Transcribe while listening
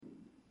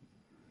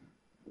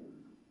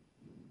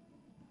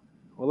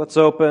Well, let's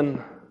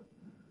open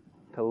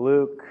to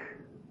Luke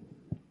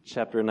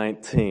chapter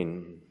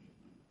 19.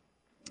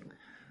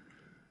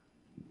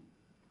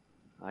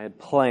 I had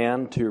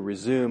planned to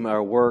resume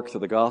our work through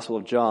the Gospel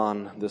of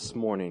John this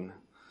morning,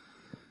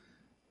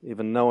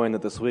 even knowing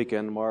that this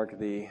weekend marked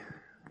the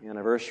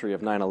anniversary of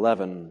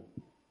 9/11.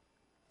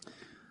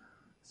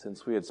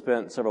 Since we had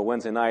spent several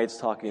Wednesday nights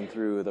talking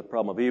through the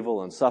problem of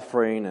evil and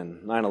suffering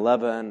and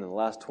 9/11 in the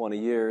last 20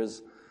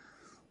 years,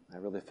 I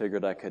really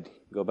figured I could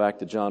go back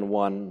to John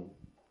 1.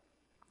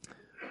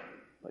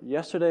 But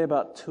yesterday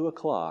about 2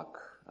 o'clock,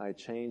 I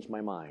changed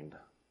my mind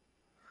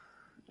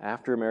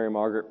after Mary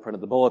Margaret printed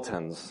the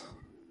bulletins.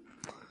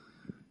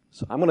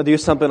 So I'm going to do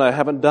something I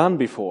haven't done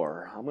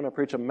before. I'm going to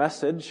preach a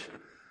message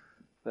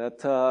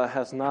that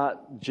has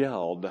not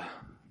gelled.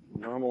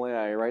 Normally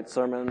I write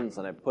sermons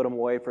and I put them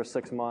away for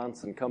 6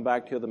 months and come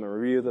back to them and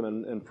review them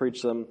and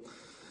preach them.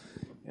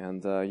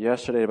 And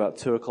yesterday about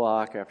 2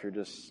 o'clock, after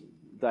just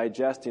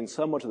digesting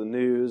so much of the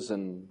news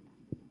and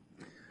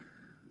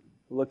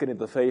looking at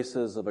the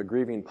faces of a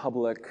grieving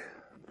public,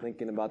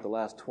 thinking about the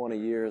last 20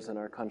 years in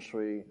our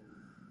country,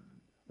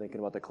 thinking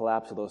about the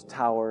collapse of those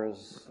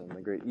towers and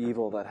the great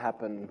evil that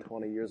happened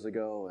 20 years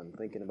ago, and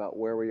thinking about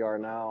where we are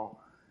now,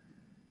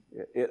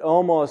 it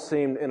almost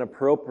seemed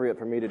inappropriate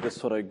for me to just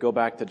sort of go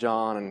back to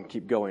John and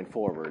keep going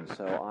forward.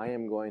 So I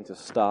am going to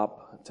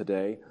stop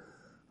today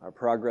our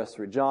progress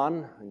through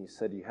John. And you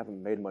said you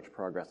haven't made much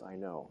progress. I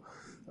know.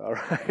 All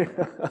right.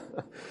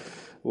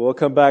 We'll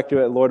come back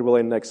to it, Lord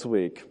willing, next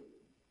week.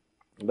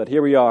 But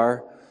here we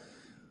are,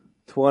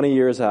 20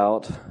 years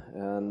out,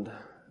 and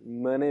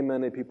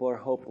many people are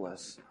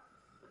hopeless.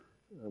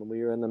 And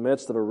we are in the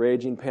midst of a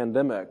raging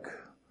pandemic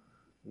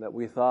that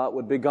we thought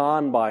would be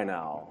gone by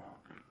now.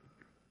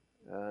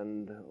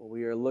 And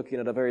we are looking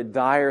at a very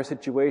dire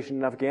situation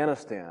in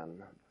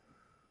Afghanistan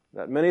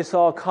that many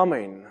saw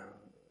coming,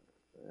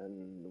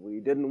 and we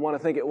didn't want to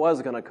think it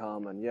was going to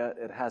come, and yet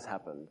it has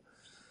happened.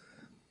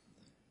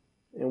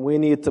 And we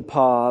need to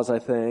pause, I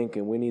think,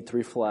 and we need to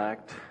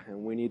reflect,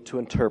 and we need to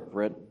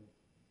interpret.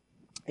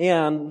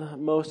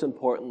 And most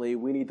importantly,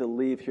 we need to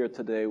leave here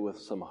today with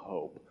some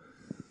hope.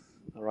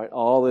 All right,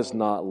 all is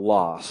not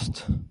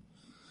lost.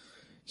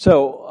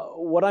 So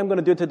what I'm going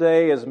to do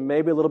today is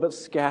maybe a little bit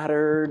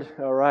scattered,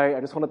 all right?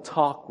 I just want to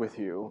talk with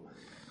you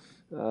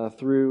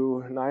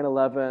through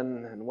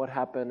 9/11 and what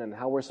happened and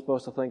how we're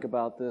supposed to think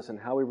about this and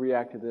how we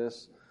react to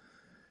this.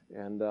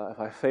 And if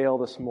I fail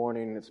this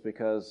morning, it's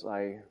because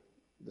I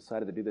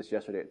decided to do this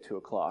yesterday at 2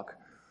 o'clock.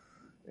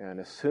 And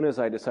as soon as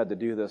I decided to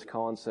do this,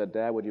 Colin said,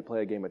 "Dad, would you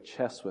play a game of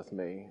chess with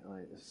me?"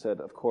 I said,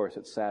 "Of course,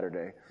 it's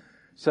Saturday."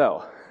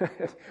 So,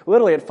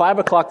 literally at 5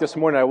 o'clock this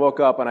morning, I woke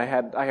up and I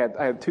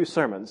had two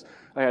sermons.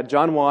 I had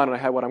John 1 and I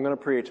had what I'm going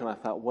to preach, and I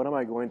thought, what am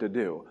I going to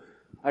do?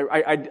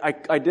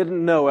 I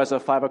didn't know as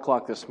of 5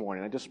 o'clock this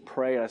morning. I just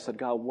prayed. I said,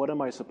 God, what am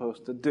I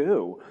supposed to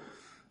do?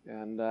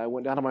 And I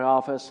went down to my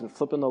office and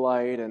flipped on the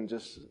light and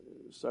just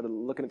started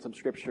looking at some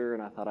scripture,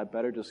 and I thought I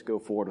better just go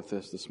forward with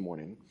this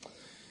morning.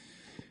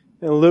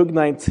 In Luke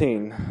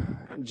 19,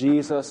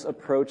 Jesus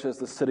approaches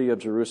the city of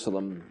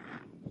Jerusalem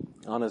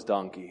on his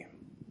donkey.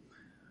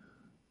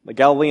 The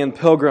Galilean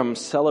pilgrims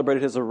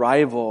celebrated his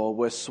arrival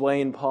with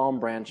swaying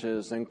palm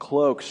branches and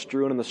cloaks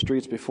strewn in the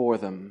streets before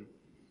them.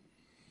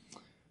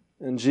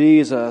 And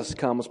Jesus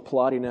comes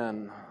plodding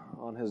in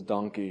on his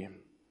donkey.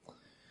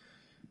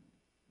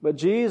 But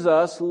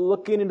Jesus,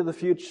 looking into the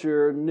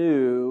future,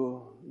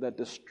 knew that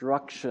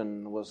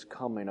destruction was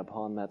coming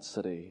upon that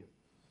city.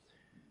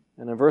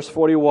 And in verse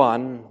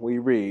 41, we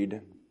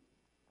read,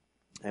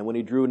 "And when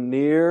he drew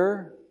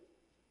near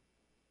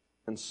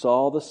and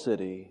saw the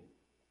city,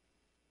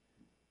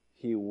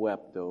 he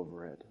wept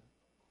over it."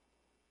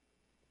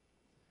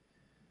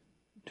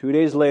 2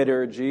 days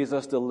later,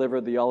 Jesus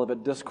delivered the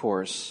Olivet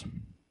Discourse.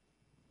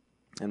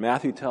 And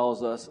Matthew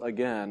tells us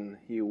again,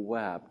 he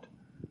wept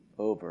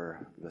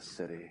over the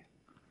city.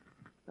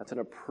 That's an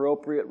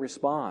appropriate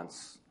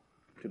response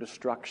to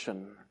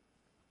destruction.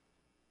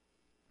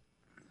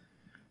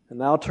 And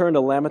now turn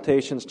to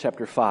Lamentations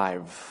chapter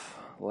 5.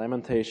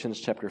 Lamentations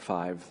chapter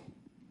 5.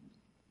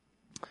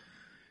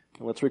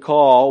 And let's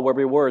recall where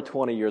we were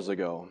 20 years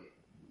ago,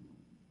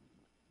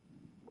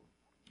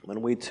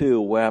 when we too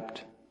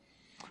wept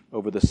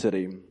over the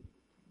city.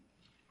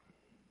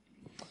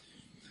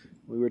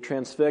 We were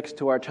transfixed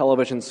to our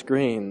television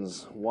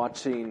screens,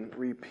 watching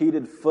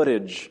repeated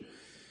footage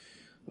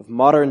of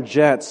modern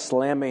jets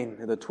slamming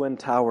into the Twin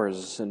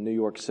Towers in New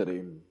York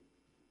City.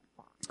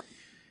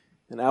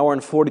 An hour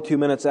and 42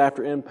 minutes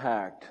after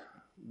impact,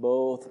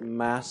 both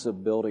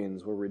massive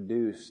buildings were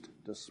reduced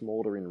to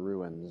smoldering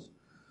ruins.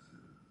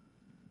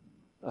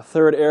 A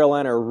third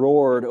airliner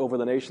roared over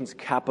the nation's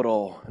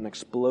capital and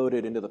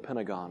exploded into the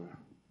Pentagon.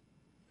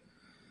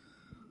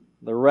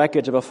 The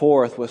wreckage of a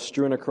fourth was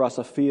strewn across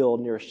a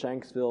field near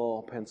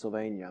Shanksville,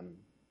 Pennsylvania.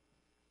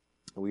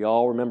 We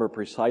all remember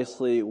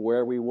precisely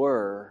where we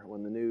were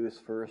when the news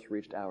first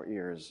reached our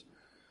ears.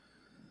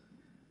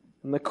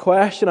 And the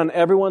question on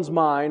everyone's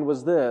mind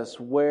was this: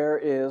 where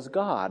is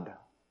God?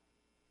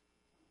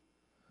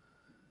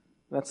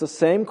 That's the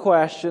same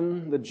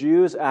question the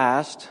Jews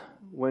asked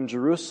when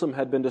Jerusalem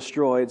had been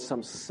destroyed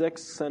some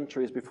 6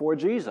 centuries before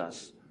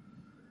Jesus.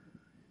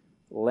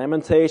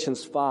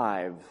 Lamentations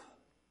 5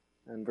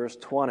 and verse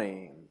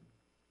 20.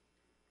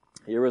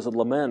 Here is a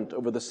lament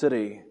over the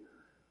city.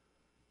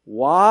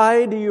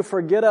 Why do you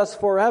forget us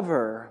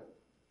forever?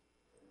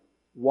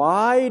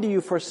 Why do you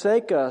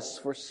forsake us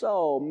for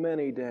so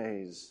many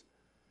days?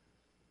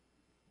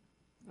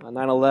 On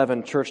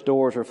 9/11, church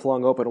doors were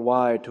flung open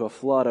wide to a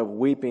flood of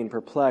weeping,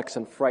 perplexed,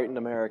 and frightened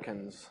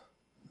Americans.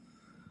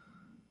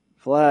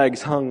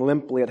 Flags hung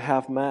limply at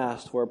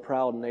half-mast for a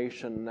proud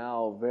nation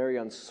now very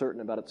uncertain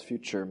about its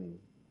future.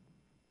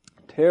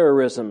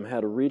 Terrorism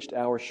had reached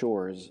our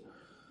shores.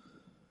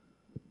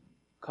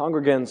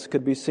 Congregants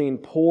could be seen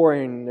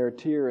pouring their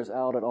tears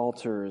out at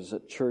altars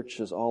at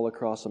churches all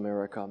across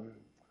America.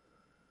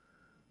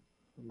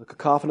 The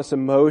cacophonous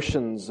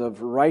emotions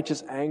of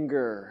righteous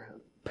anger,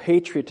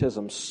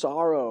 patriotism,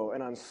 sorrow,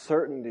 and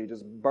uncertainty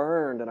just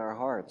burned in our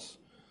hearts.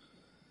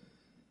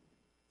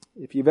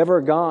 If you've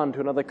ever gone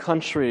to another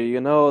country, you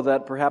know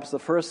that perhaps the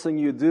first thing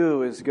you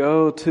do is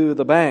go to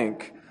the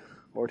bank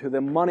or to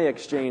the money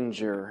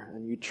exchanger,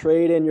 and you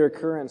trade in your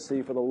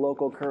currency for the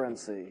local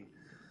currency.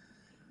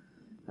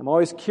 I'm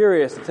always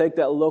curious to take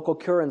that local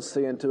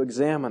currency and to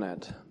examine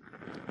it.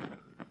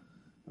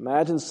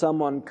 Imagine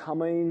someone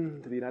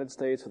coming to the United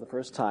States for the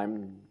first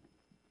time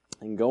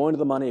and going to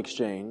the money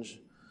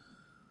exchange,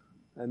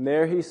 and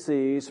there he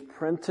sees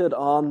printed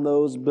on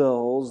those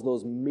bills,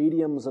 those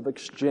mediums of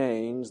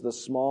exchange,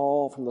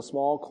 from the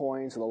small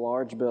coins to the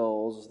large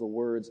bills, the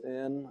words,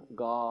 "In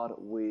God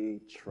we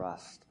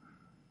trust."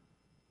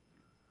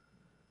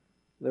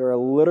 There are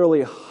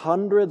literally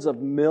hundreds of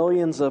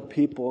millions of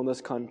people in this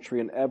country,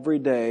 and every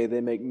day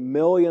they make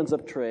millions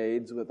of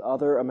trades with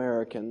other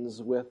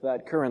Americans with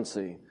that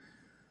currency.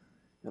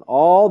 And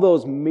all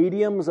those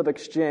mediums of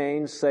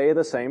exchange say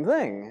the same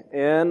thing: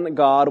 "In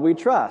God we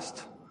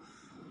trust."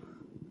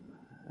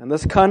 And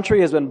this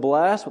country has been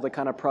blessed with a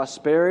kind of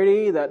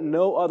prosperity that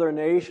no other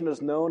nation has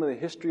known in the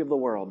history of the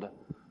world.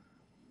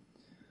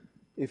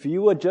 If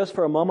you would just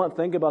for a moment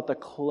think about the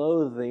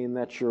clothing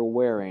that you're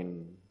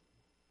wearing,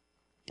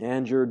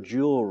 and your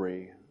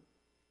jewelry,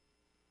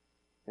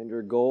 and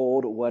your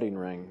gold wedding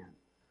ring,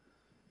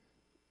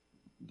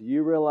 do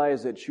you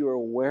realize that you are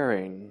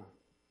wearing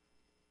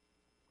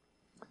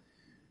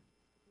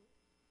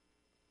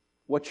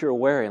what you're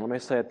wearing? Let me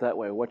say it that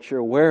way. What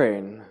you're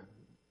wearing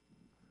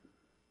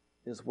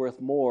is worth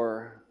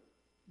more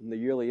than the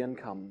yearly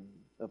income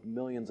of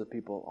millions of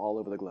people all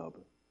over the globe.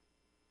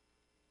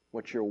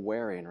 What you're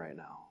wearing right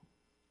now.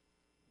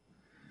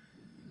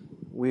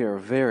 We are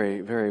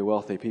very, very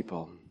wealthy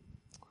people.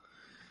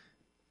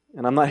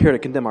 And I'm not here to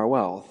condemn our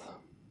wealth.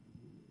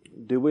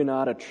 Do we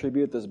not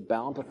attribute this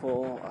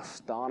bountiful,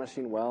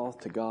 astonishing wealth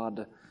to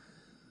God?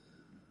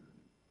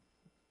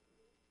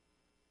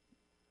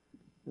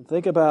 And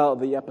think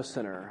about the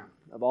epicenter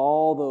of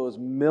all those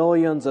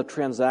millions of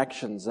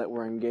transactions that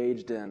were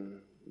engaged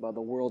in by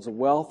the world's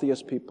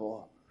wealthiest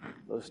people,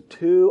 those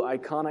 2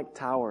 iconic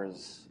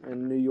towers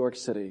in New York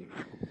City.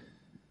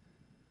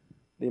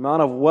 The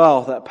amount of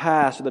wealth that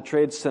passed through the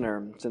Trade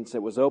Center since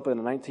it was opened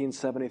in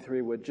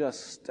 1973 would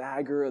just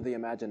stagger the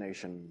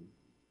imagination.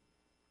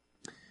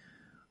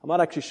 I'm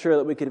not actually sure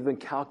that we could even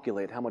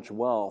calculate how much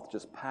wealth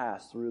just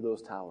passed through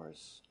those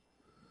towers.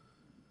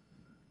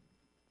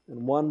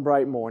 And one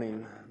bright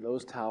morning,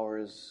 those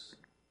towers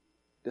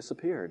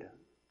disappeared.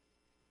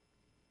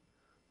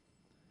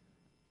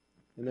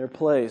 In their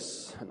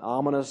place, an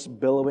ominous,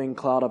 billowing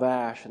cloud of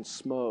ash and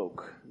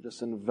smoke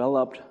just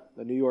enveloped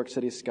the New York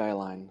City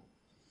skyline.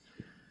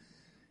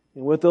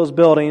 And with those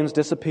buildings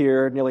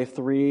disappeared nearly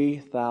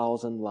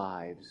 3,000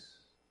 lives,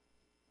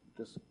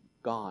 just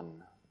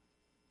gone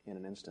in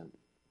an instant.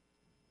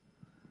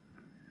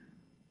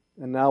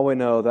 And now we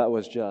know that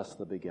was just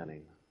the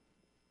beginning.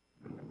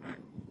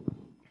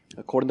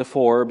 According to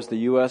Forbes, the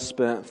U.S.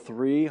 spent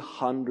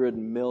 $300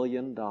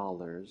 million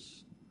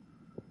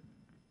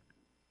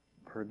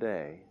per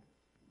day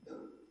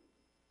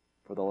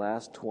for the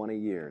last 20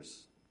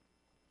 years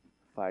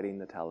fighting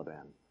the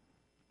Taliban.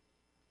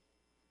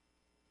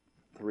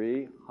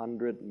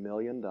 $300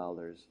 million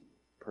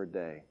per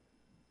day.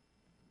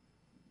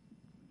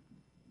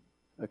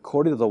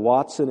 According to the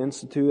Watson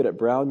Institute at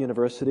Brown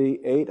University,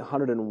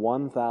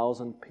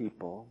 801,000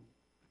 people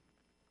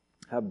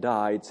have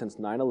died since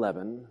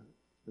 9/11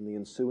 in the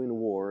ensuing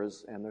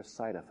wars and their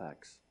side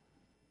effects.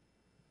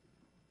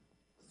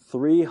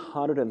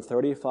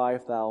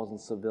 335,000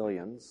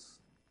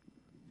 civilians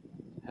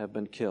have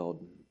been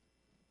killed.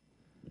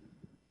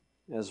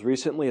 As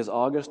recently as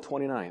August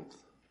 29th,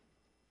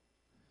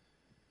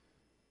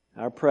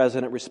 our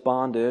president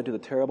responded to the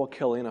terrible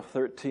killing of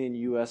 13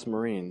 U.S.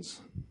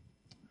 Marines.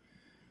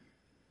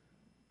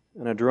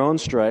 In a drone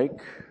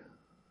strike,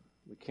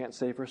 we can't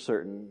say for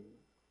certain,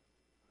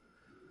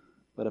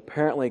 but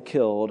apparently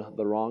killed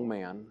the wrong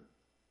man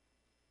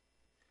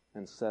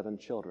and 7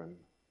 children.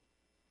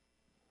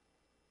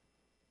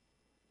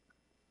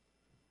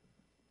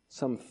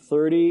 Some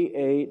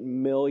 38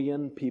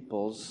 million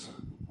peoples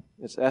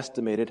it's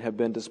estimated, have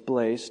been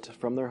displaced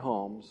from their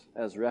homes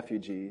as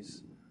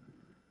refugees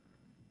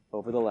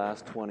over the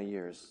last 20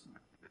 years.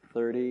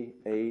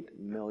 38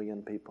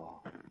 million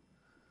people.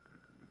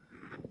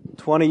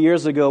 20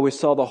 years ago, we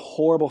saw the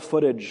horrible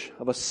footage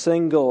of a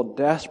single,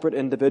 desperate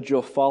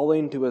individual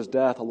falling to his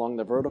death along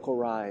the vertical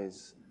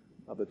rise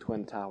of the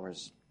Twin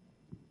Towers.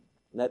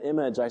 That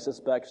image, I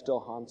suspect, still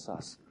haunts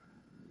us.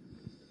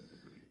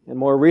 And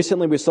more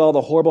recently, we saw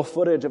the horrible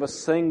footage of a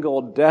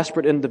single,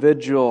 desperate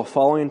individual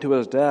falling to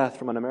his death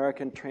from an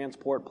American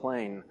transport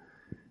plane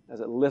as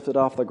it lifted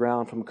off the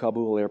ground from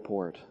Kabul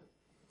airport.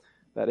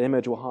 That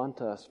image will haunt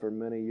us for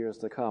many years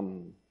to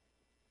come.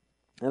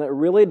 And it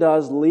really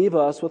does leave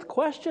us with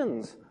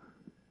questions.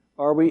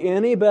 Are we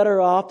any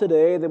better off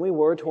today than we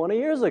were 20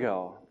 years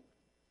ago?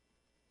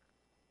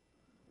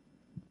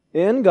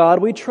 In God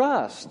we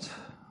trust.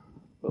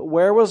 But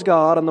where was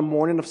God on the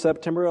morning of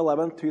September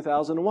 11th,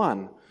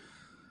 2001?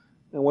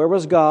 And where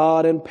was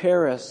God in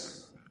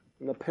Paris,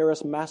 in the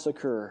Paris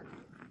massacre,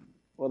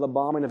 or the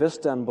bombing of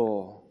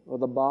Istanbul, or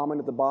the bombing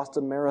of the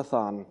Boston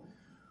Marathon,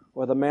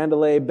 or the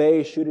Mandalay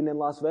Bay shooting in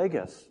Las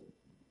Vegas?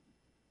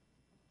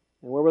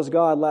 And where was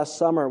God last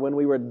summer when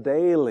we were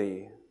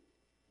daily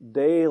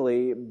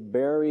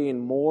burying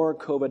more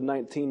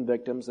COVID-19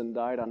 victims than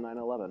died on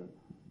 9/11?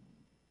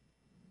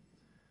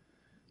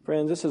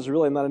 Friends, this is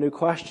really not a new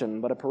question,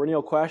 but a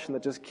perennial question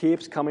that just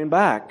keeps coming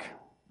back.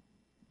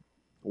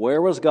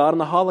 Where was God in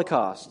the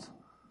Holocaust,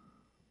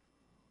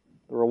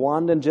 the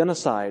Rwandan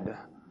genocide,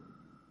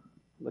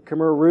 the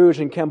Khmer Rouge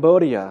in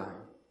Cambodia,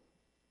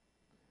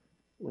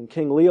 when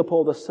King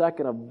Leopold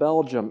II of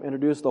Belgium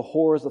introduced the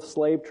horrors of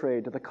slave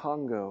trade to the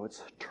Congo?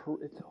 It's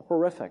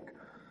horrific.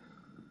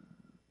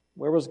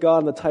 Where was God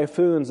in the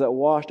typhoons that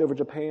washed over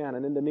Japan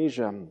and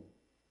Indonesia?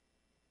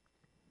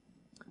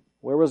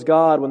 Where was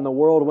God when the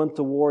world went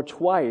to war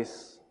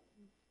twice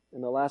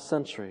in the last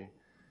century?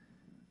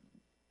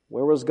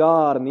 Where was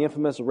God in the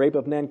infamous rape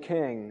of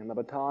Nanking and the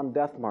Bataan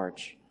Death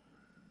March?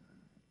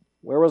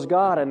 Where was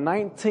God in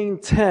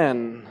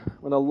 1910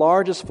 when the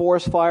largest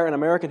forest fire in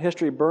American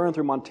history burned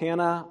through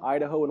Montana,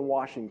 Idaho, and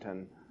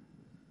Washington?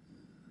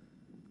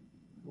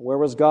 Where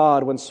was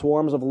God when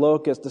swarms of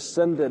locusts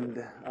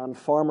descended on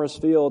farmers'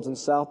 fields in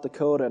South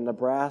Dakota and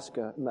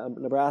Nebraska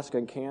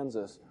and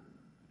Kansas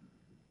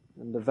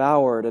and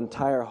devoured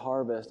entire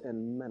harvest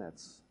in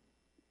minutes?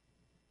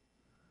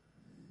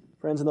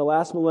 Friends, in the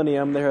last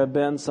millennium, there have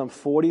been some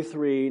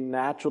 43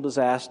 natural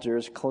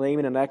disasters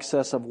claiming in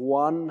excess of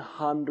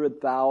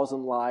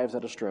 100,000 lives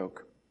at a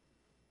stroke.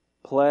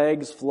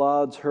 Plagues,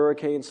 floods,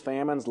 hurricanes,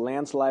 famines,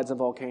 landslides, and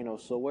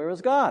volcanoes. So where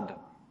is God?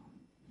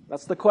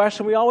 That's the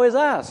question we always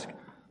ask.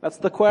 That's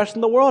the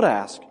question the world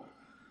asks.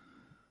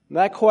 And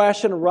that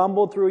question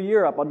rumbled through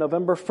Europe on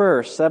November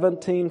 1st,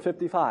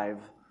 1755.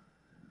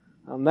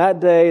 On that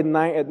day, at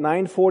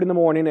 9:40 in the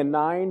morning, a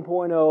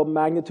 9.0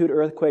 magnitude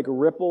earthquake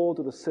rippled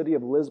to the city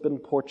of Lisbon,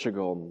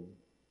 Portugal.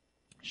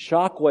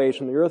 Shockwaves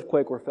from the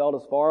earthquake were felt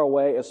as far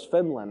away as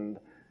Finland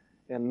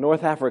and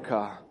North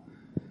Africa.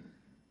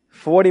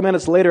 40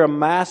 minutes later, a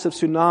massive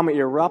tsunami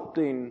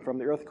erupting from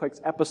the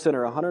earthquake's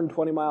epicenter,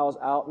 120 miles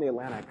out in the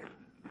Atlantic,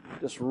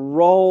 just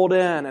rolled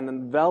in and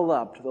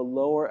enveloped the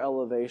lower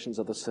elevations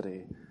of the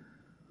city.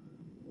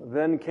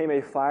 Then came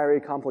a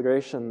fiery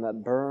conflagration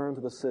that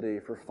burned the city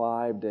for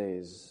 5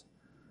 days.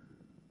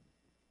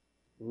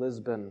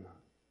 Lisbon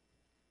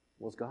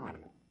was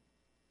gone.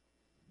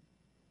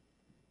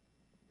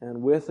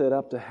 And with it,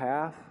 up to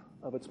half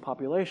of its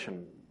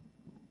population.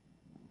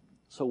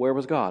 So where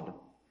was God?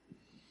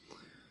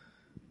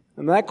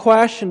 And that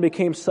question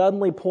became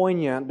suddenly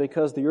poignant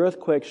because the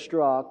earthquake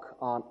struck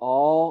on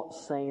All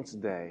Saints'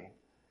 Day,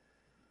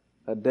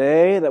 a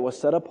day that was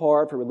set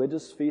apart for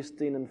religious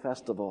feasting and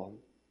festival.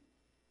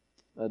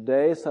 A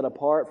day set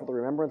apart for the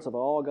remembrance of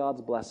all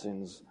God's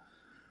blessings.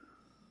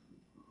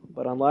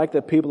 But unlike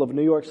the people of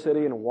New York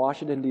City and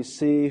Washington,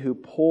 D.C., who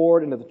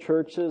poured into the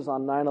churches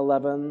on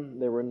 9/11,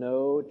 there were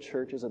no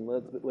churches in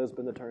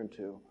Lisbon to turn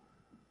to.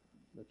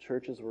 The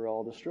churches were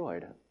all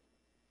destroyed.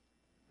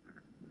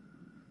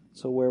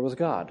 So where was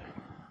God?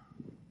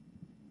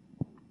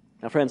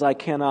 Now, friends, I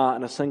cannot,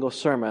 in a single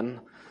sermon,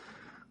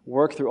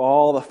 work through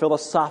all the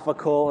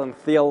philosophical and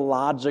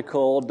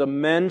theological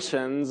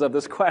dimensions of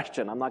this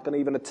question. I'm not going to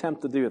even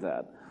attempt to do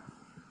that.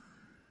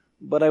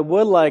 But I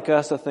would like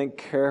us to think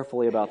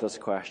carefully about this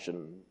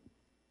question.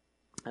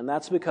 And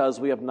that's because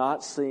we have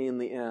not seen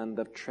the end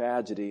of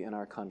tragedy in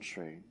our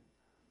country.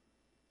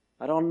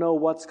 I don't know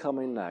what's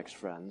coming next,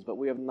 friends, but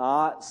we have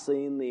not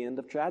seen the end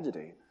of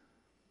tragedy.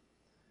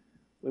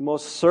 We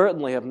most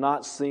certainly have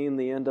not seen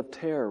the end of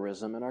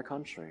terrorism in our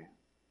country.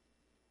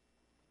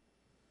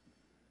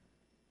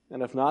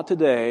 And if not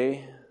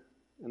today,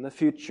 in the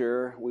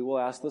future, we will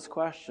ask this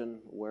question,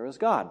 where is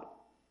God?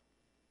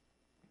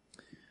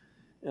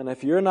 And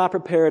if you're not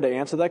prepared to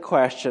answer that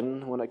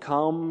question when it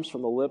comes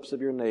from the lips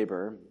of your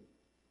neighbor,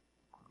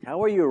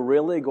 how are you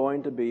really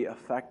going to be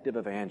effective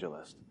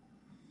evangelists?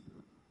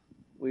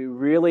 We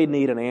really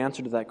need an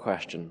answer to that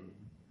question.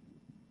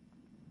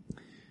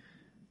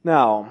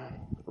 Now,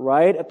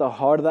 right at the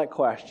heart of that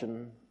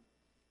question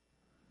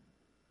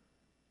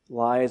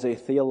lies a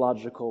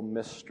theological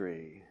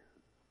mystery.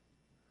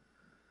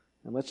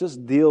 And let's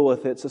just deal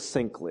with it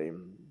succinctly.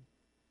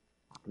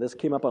 This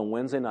came up on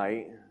Wednesday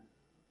night,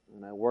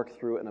 and I worked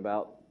through it in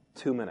about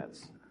 2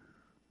 minutes.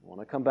 I want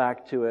to come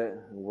back to it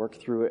and work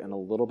through it in a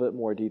little bit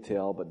more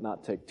detail, but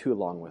not take too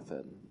long with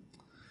it.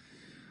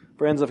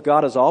 Friends, if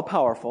God is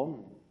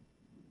all-powerful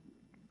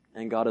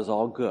and God is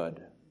all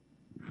good,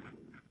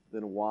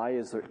 then why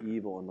is there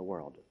evil in the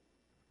world?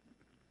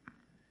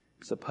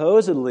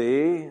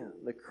 Supposedly,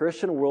 the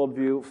Christian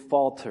worldview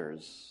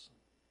falters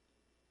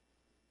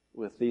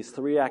with these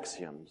 3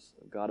 axioms.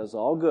 God is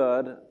all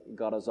good,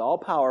 God is all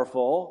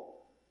powerful,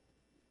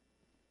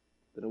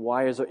 then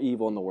why is there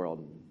evil in the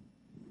world?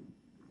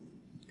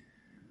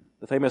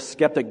 The famous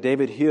skeptic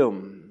David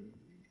Hume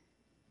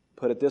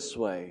put it this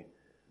way: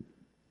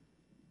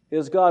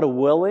 is God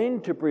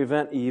willing to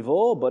prevent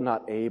evil but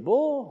not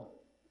able?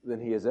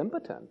 Then he is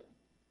impotent.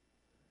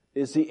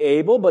 Is he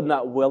able but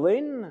not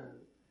willing?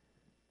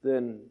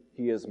 Then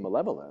he is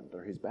malevolent,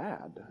 or he's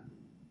bad.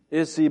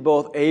 Is he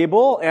both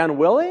able and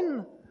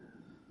willing?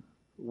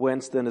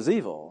 Whence then is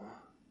evil?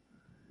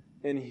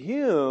 And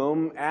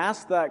Hume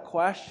asked that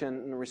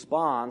question in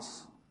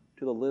response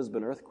to the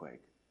Lisbon earthquake.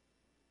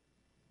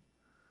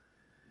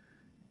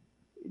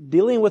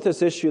 Dealing with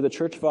this issue, the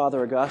church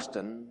father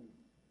Augustine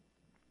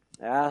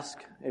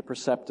asked a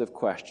perceptive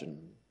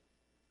question.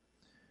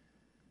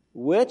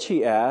 Which,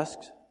 he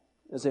asked,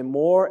 is a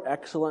more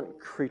excellent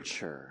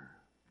creature,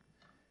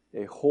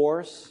 a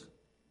horse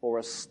or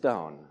a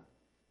stone?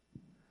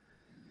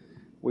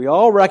 We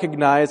all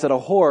recognize that a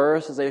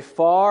horse is a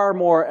far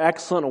more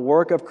excellent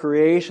work of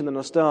creation than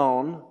a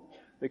stone,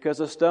 because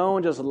a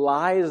stone just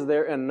lies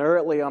there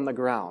inertly on the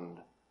ground.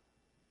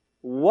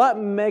 What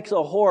makes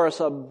a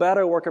horse a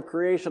better work of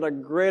creation, a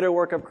greater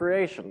work of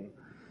creation?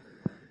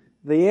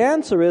 The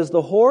answer is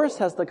the horse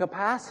has the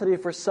capacity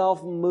for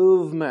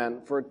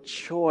self-movement, for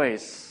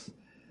choice.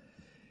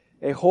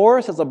 A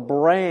horse has a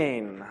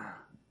brain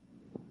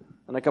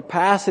and a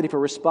capacity for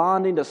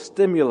responding to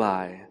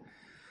stimuli.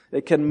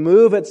 It can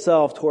move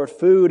itself toward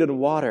food and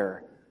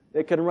water.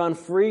 It can run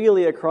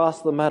freely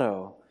across the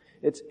meadow.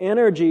 Its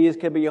energies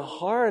can be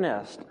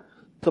harnessed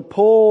to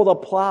pull the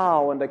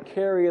plow and to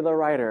carry the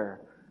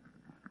rider.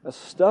 A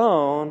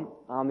stone,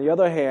 on the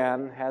other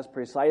hand, has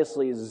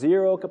precisely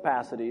 0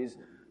 capacities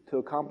to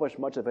accomplish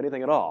much of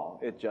anything at all.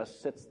 It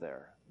just sits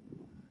there.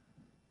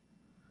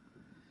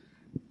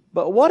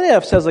 But what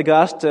if, says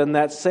Augustine,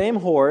 that same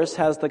horse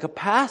has the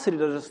capacity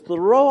to just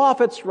throw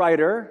off its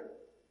rider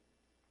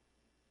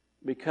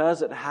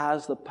because it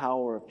has the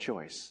power of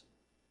choice?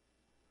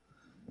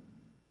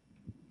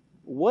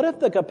 What if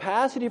the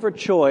capacity for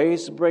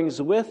choice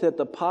brings with it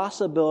the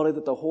possibility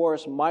that the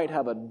horse might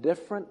have a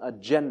different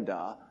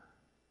agenda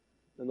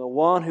than the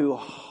one who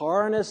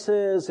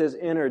harnesses his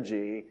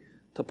energy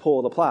to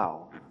pull the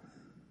plow?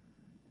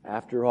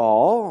 After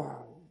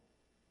all,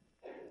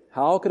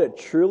 how could it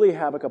truly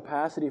have a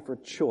capacity for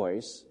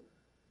choice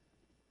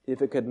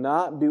if it could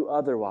not do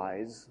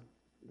otherwise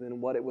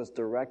than what it was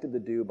directed to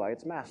do by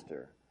its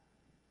master?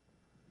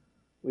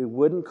 We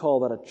wouldn't call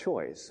that a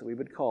choice. We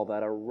would call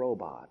that a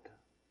robot.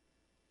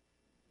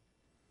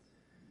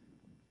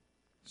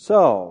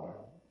 So,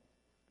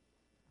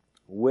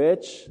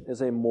 which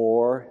is a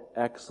more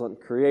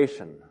excellent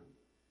creation?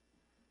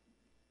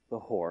 The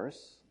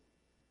horse,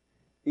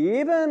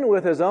 even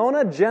with his own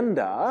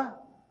agenda,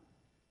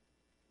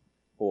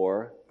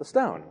 or the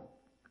stone?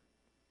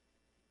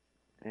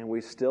 And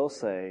we still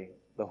say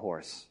the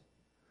horse.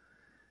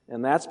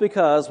 And that's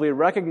because we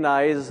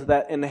recognize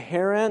that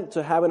inherent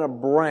to having a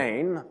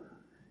brain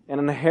and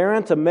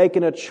inherent to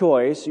making a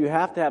choice, you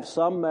have to have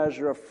some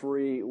measure of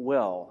free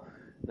will.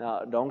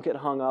 Now, don't get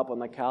hung up on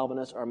the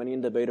Calvinist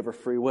Arminian debate over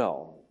free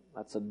will.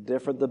 That's a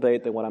different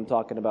debate than what I'm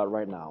talking about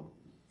right now.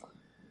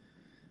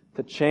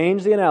 To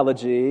change the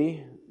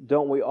analogy,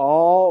 don't we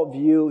all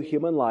view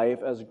human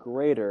life as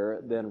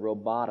greater than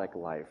robotic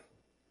life?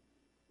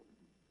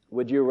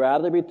 Would you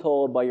rather be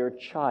told by your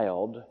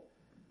child,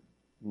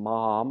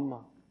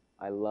 "Mom,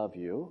 I love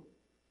you,"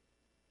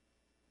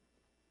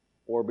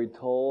 or be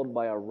told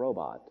by a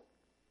robot,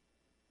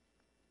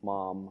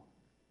 "Mom,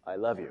 I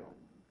love you"?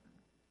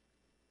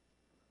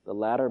 The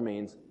latter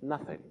means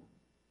nothing.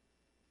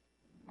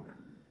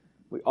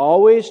 We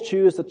always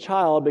choose the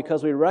child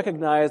because we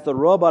recognize the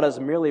robot is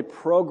merely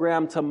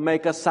programmed to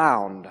make a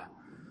sound.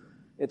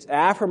 Its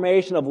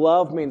affirmation of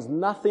love means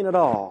nothing at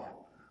all.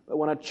 But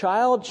when a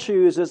child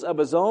chooses of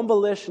his own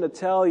volition to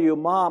tell you,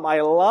 "Mom,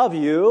 I love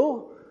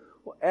you,"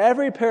 well,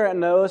 every parent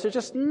knows there's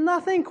just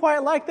nothing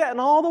quite like that in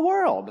all the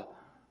world.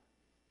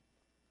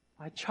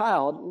 My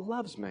child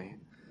loves me.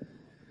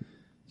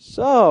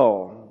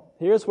 So,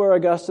 here's where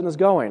Augustine is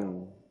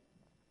going.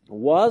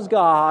 Was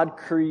God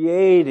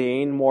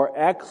creating more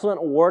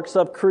excellent works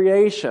of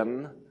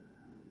creation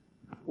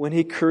when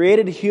He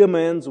created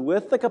humans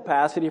with the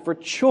capacity for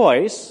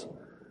choice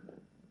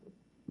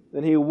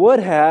than He would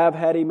have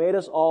had He made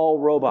us all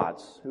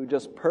robots who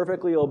just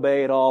perfectly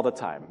obeyed all the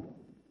time?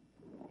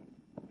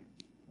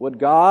 Would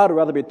God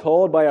rather be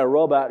told by a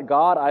robot,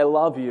 "God, I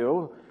love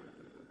you,"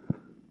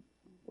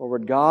 Or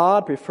would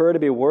God prefer to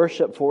be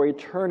worshipped for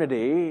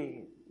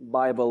eternity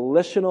by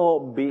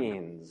volitional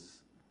beings?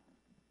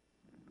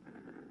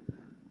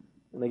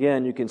 And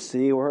again, you can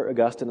see where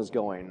Augustine is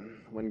going.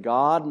 When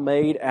God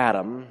made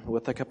Adam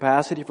with the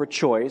capacity for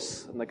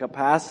choice and the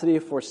capacity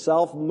for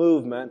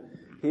self-movement,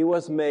 He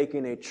was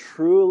making a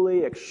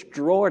truly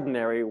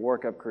extraordinary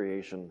work of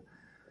creation.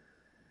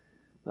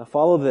 Now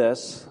follow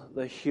this,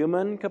 the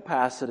human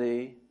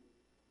capacity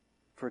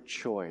for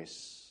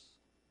choice.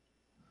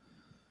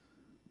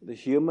 The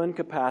human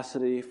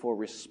capacity for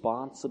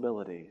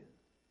responsibility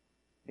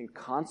and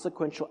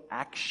consequential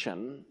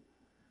action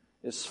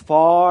is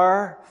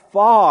far,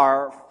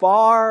 far,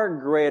 far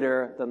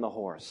greater than the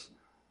horse.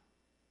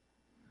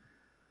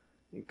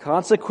 And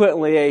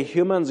consequently, a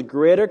human's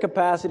greater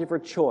capacity for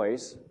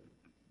choice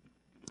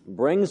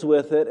brings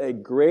with it a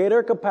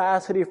greater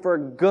capacity for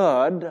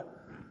good,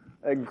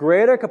 a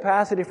greater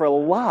capacity for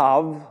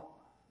love,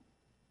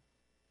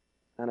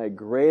 and a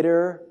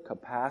greater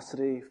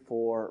capacity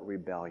for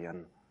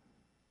rebellion.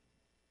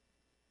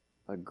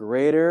 A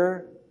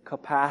greater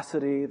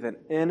capacity than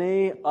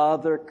any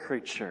other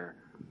creature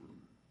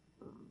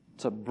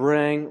to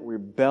bring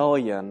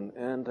rebellion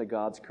into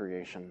God's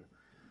creation.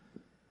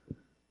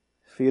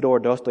 Fyodor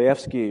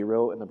Dostoevsky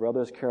wrote in The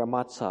Brothers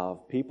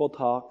Karamazov, people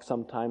talk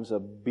sometimes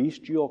of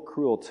bestial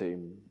cruelty,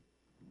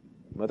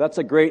 but that's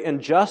a great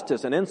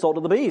injustice, an insult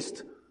to the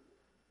beast.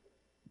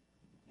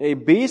 A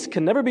beast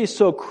can never be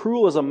so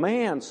cruel as a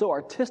man, so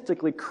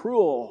artistically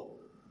cruel.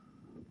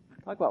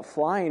 Talk about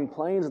flying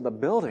planes in the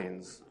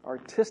buildings,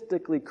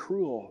 artistically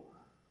cruel.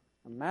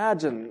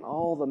 Imagine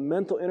all the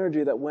mental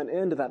energy that went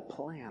into that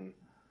plan.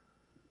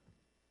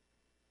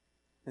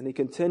 And he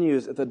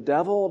continues, if the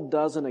devil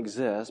doesn't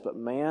exist, but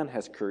man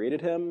has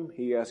created him,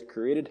 he has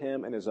created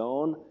him in his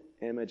own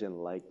image and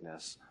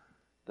likeness.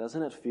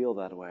 Doesn't it feel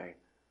that way?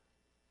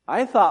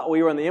 I thought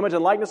we were in the image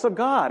and likeness of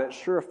God. It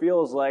sure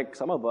feels like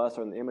some of us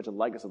are in the image and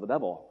likeness of the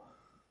devil.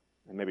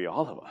 And maybe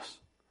all of us.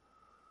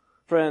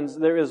 Friends,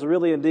 there is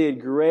really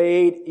indeed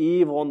great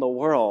evil in the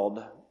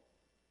world.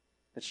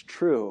 It's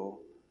true,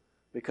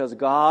 because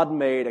God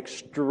made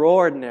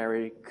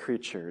extraordinary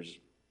creatures.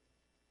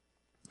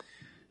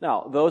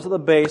 Now, those are the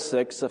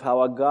basics of how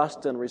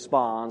Augustine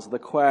responds to the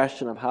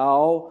question of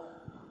how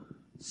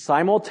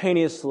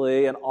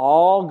simultaneously an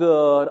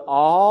all-good,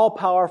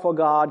 all-powerful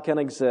God can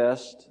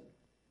exist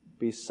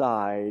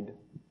beside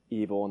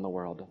evil in the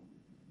world.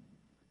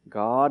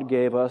 God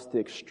gave us the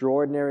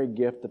extraordinary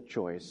gift of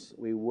choice.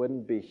 We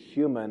wouldn't be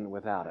human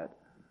without it.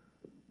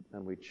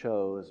 And we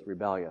chose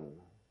rebellion.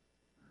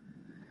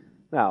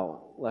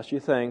 Now, lest you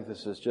think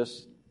this is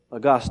just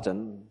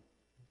Augustine,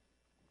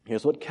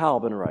 here's what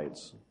Calvin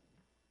writes.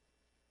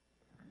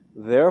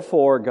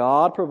 Therefore,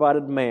 God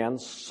provided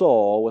man's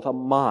soul with a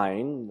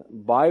mind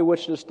by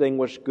which to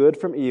distinguish good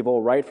from evil,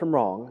 right from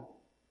wrong.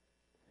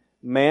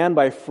 Man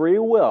by free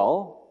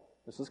will,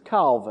 this is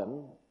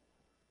Calvin,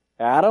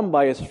 Adam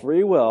by his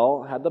free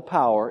will had the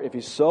power, if he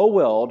so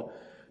willed,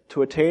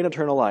 to attain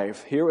eternal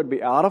life. Here it would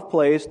be out of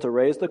place to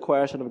raise the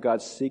question of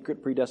God's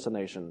secret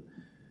predestination.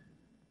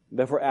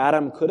 Therefore,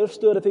 Adam could have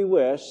stood if he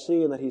wished,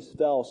 seeing that he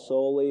fell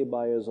solely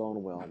by his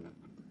own will.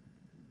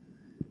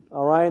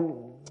 All right?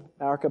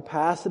 Our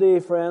capacity,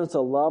 friends, to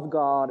love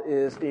God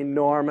is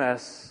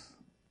enormous.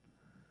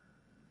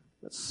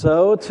 But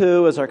so,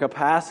 too, is our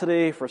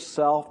capacity for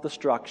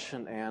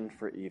self-destruction and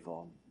for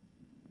evil.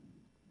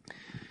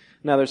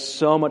 Now, there's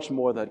so much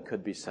more that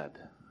could be said,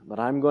 but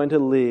I'm going to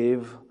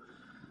leave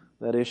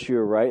that issue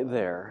right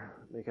there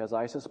because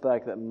I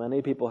suspect that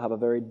many people have a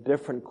very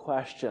different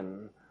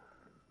question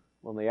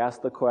when they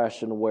ask the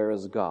question, where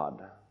is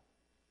God?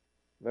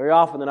 Very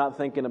often they're not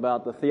thinking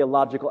about the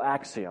theological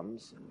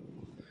axioms.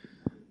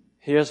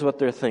 Here's what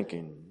they're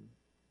thinking.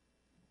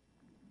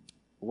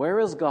 Where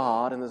is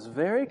God in this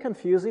very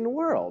confusing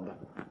world?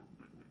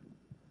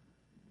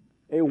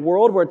 A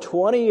world where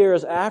 20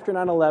 years after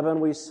 9/11,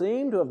 we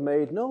seem to have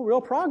made no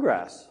real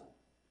progress.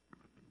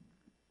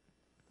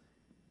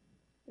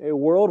 A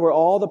world where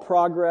all the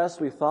progress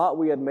we thought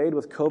we had made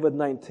with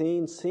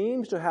COVID-19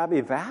 seems to have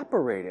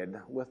evaporated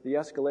with the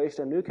escalation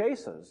of new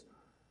cases.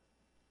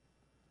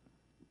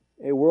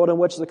 A world in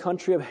which the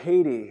country of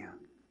Haiti,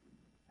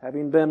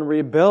 having been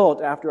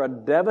rebuilt after a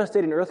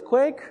devastating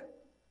earthquake,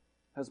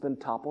 has been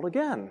toppled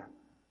again.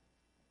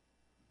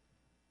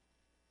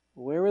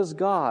 Where is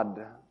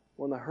God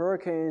when the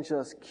hurricanes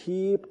just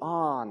keep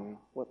on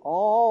with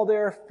all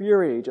their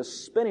fury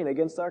just spinning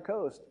against our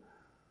coast?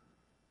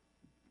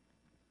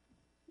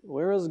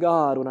 Where is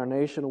God when our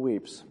nation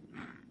weeps?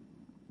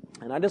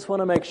 And I just want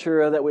to make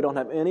sure that we don't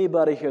have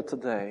anybody here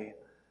today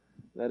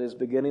that is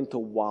beginning to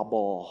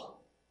wobble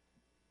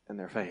in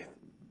their faith.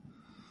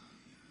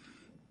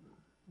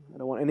 I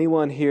don't want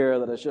anyone here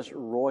that is just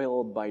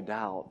roiled by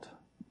doubt.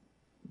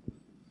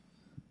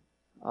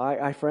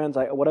 Friends,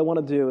 what I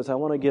want to do is I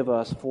want to give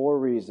us 4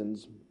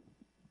 reasons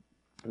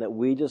that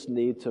we just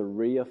need to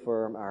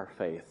reaffirm our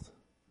faith.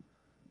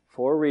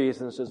 4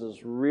 reasons to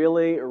just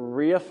really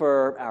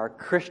reaffirm our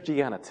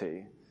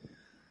Christianity.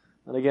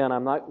 And again,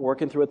 I'm not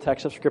working through a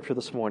text of Scripture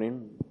this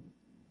morning.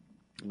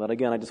 But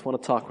again, I just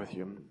want to talk with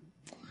you.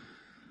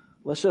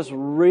 Let's just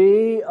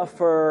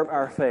reaffirm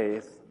our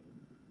faith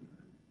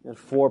in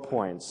 4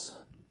 points.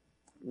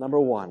 Number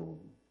 1,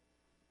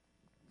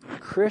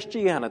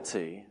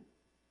 Christianity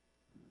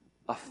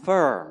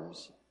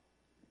affirms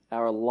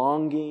our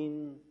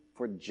longing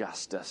for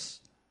justice.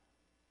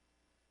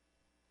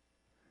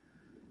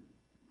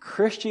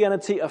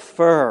 Christianity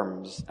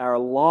affirms our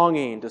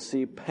longing to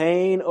see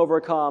pain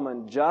overcome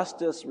and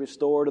justice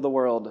restored to the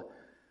world.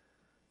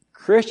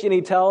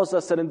 Christianity tells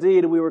us that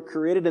indeed we were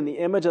created in the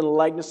image and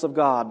likeness of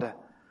God,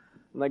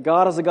 and that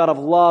God is a God of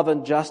love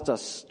and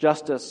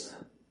justice.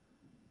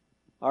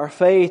 Our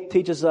faith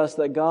teaches us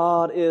that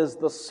God is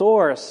the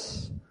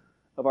source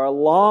of our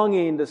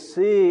longing to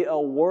see a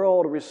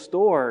world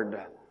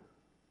restored,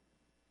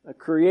 a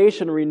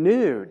creation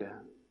renewed.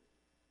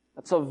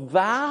 That's a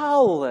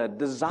valid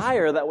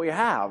desire that we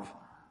have.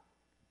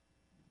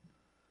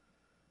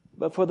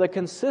 But for the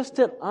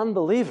consistent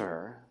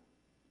unbeliever,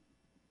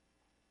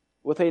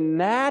 with a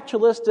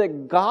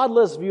naturalistic,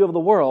 godless view of the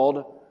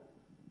world,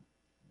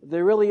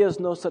 there really is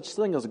no such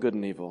thing as good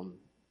and evil.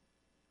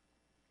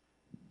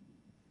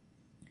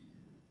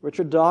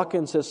 Richard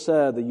Dawkins has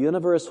said, the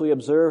universe we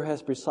observe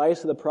has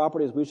precisely the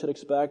properties we should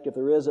expect if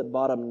there is at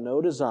bottom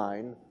no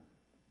design,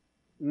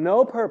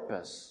 no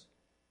purpose,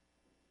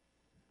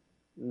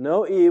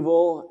 no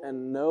evil,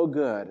 and no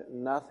good,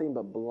 nothing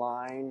but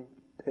blind,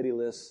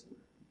 pitiless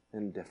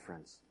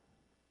indifference.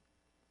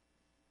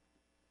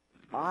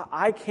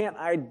 I can't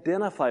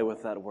identify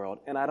with that world,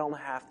 and I don't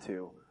have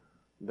to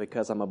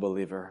because I'm a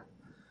believer.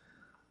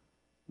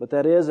 But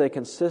that is a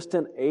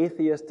consistent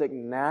atheistic,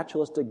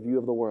 naturalistic view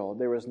of the world.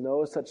 There is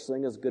no such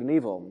thing as good and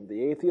evil.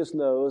 The atheist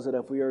knows that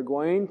if we are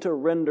going to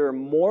render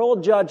moral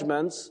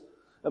judgments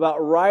about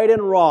right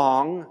and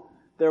wrong,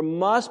 there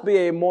must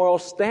be a moral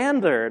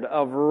standard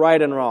of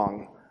right and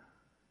wrong.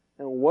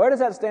 And where does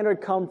that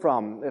standard come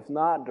from, if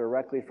not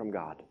directly from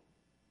God?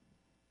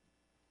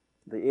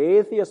 The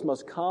atheist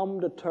must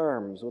come to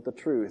terms with the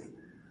truth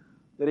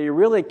that he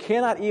really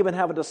cannot even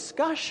have a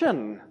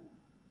discussion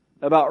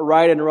about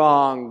right and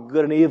wrong,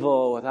 good and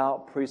evil,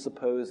 without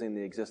presupposing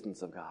the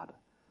existence of God.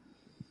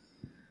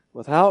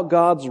 Without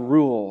God's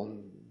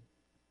rule,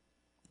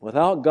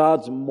 without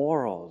God's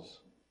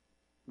morals,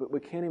 we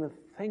can't even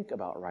think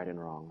about right and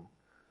wrong.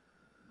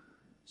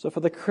 So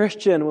for the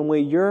Christian, when we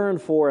yearn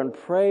for and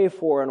pray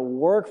for and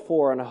work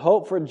for and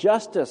hope for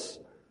justice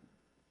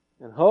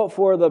and hope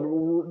for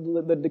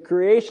the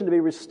creation to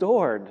be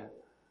restored,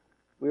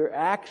 we are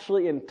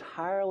actually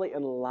entirely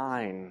in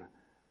line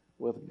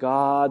with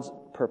God's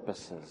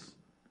purposes.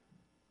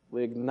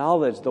 We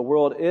acknowledge the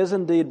world is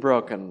indeed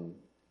broken.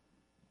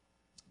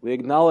 We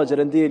acknowledge that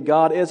indeed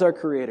God is our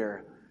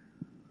Creator.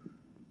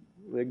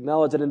 We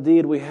acknowledge that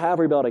indeed we have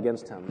rebelled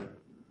against Him.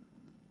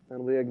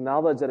 And we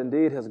acknowledge that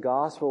indeed His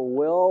gospel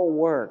will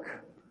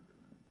work.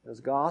 His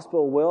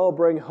gospel will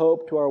bring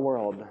hope to our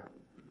world.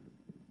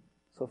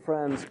 So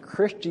friends,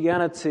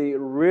 Christianity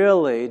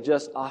really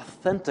just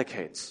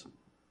authenticates,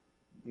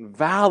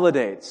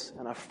 validates,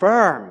 and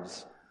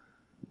affirms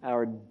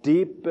our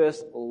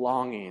deepest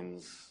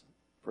longings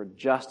for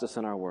justice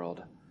in our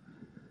world.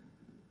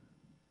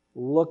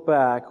 Look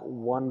back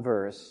one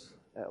verse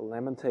at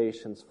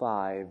Lamentations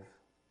 5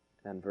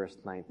 and verse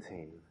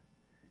 19.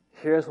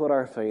 Here's what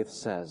our faith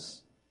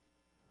says.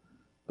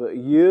 But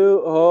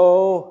you,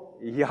 O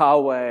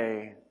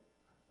Yahweh,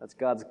 that's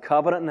God's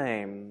covenant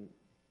name,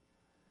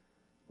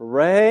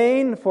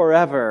 reign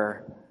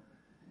forever.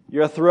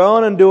 Your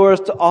throne endures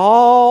to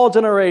all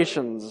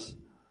generations.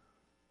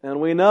 And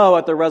we know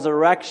at the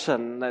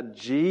resurrection that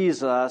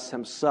Jesus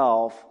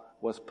Himself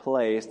was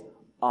placed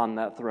on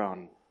that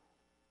throne,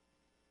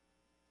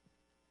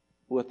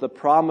 with the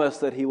promise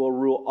that He will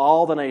rule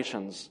all the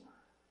nations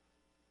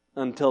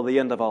until the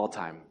end of all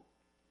time.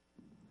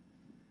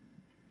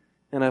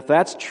 And if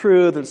that's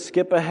true, then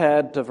skip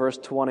ahead to verse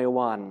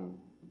 21.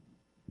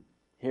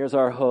 Here's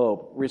our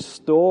hope.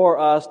 Restore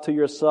us to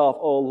yourself,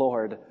 O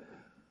Lord,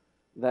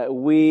 that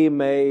we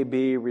may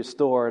be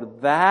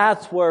restored.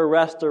 That's where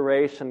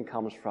restoration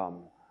comes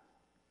from.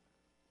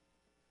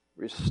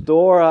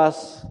 Restore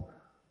us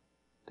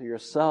to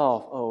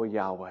yourself, O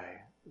Yahweh.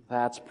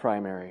 That's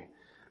primary.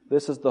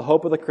 This is the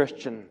hope of the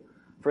Christian.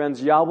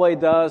 Friends, Yahweh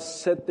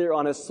does sit there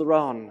on His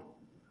throne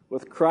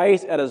with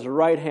Christ at His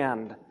right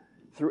hand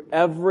through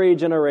every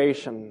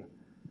generation.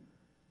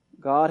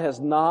 God has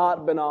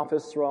not been off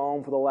His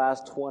throne for the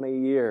last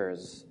 20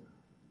 years.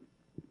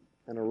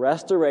 And a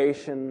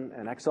restoration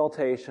and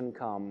exaltation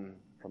come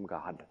from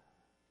God.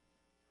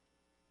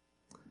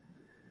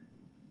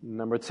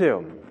 Number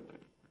 2,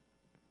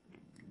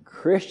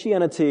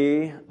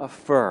 Christianity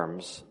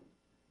affirms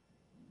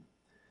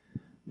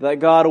that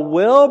God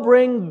will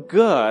bring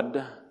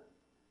good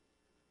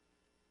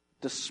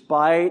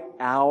despite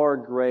our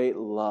great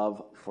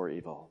love for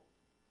evil.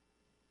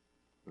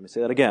 Let me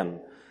say that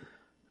again.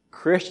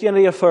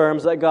 Christianity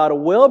affirms that God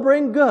will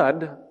bring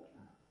good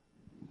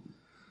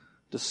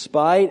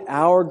despite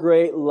our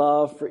great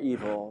love for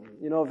evil.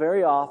 You know,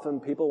 very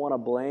often people want to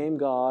blame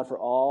God for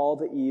all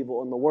the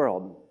evil in the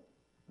world.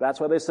 That's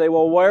why they say,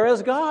 well, where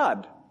is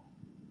God?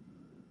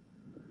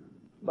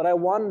 But I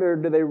wonder,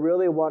 do they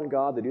really want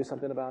God to do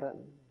something about it?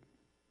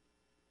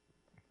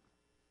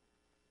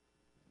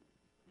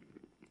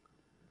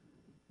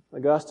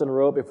 Augustine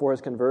wrote before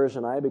his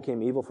conversion, I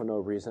became evil for no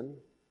reason.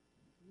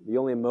 The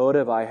only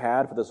motive I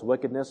had for this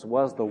wickedness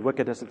was the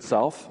wickedness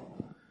itself.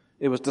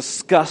 It was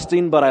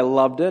disgusting, but I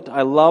loved it.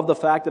 I loved the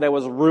fact that I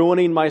was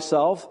ruining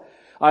myself.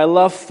 I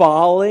loved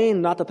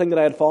falling, not the thing that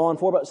I had fallen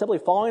for, but simply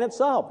falling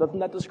itself. Doesn't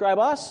that describe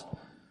us?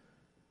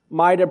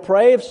 My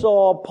depraved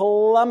soul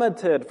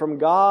plummeted from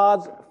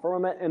God's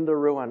firmament into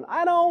ruin.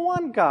 I don't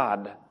want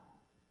God.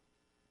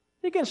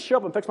 He can show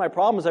up and fix my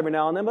problems every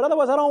now and then, but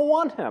otherwise I don't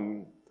want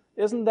Him.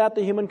 Isn't that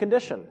the human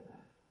condition?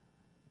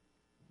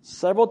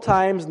 Several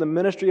times in the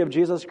ministry of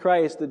Jesus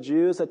Christ, the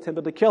Jews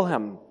attempted to kill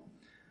Him.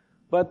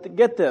 But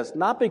get this,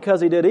 not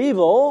because He did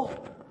evil,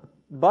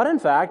 but in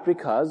fact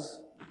because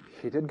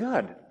He did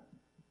good.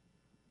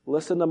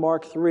 Listen to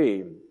Mark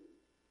 3.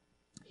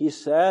 He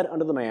said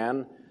unto the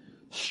man,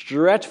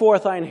 stretch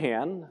forth thine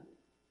hand,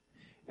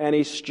 and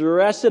he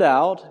stretched it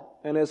out,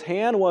 and his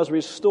hand was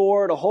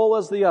restored whole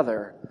as the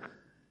other.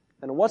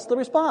 And what's the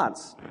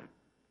response?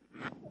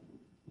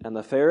 And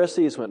the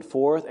Pharisees went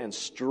forth and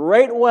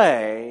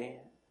straightway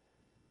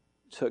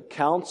took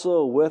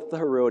counsel with the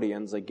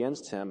Herodians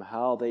against him,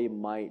 how they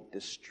might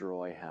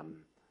destroy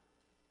him.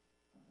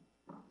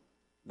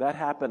 That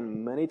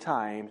happened many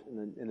times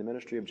in the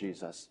ministry of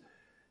Jesus.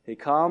 He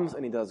comes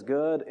and He does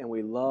good, and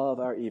we love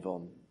our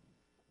evil.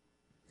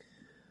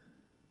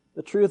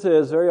 The truth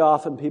is, very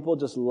often people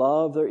just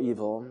love their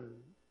evil.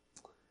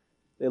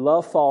 They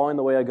love falling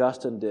the way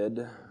Augustine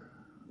did.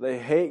 They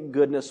hate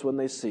goodness when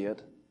they see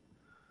it.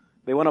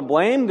 They want to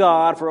blame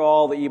God for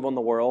all the evil in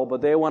the world,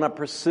 but they want to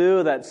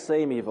pursue that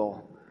same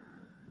evil.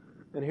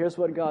 And here's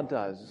what God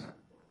does.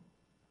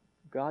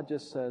 God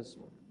just says,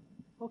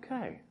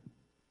 okay,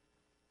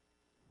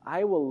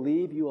 I will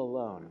leave you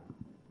alone.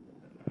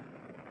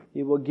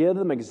 He will give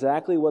them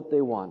exactly what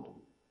they want.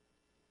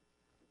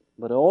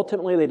 But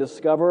ultimately they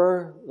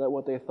discover that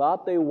what they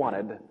thought they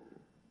wanted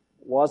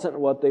wasn't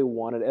what they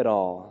wanted at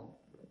all.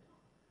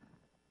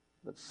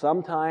 But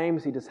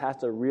sometimes He just has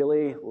to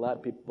really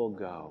let people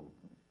go.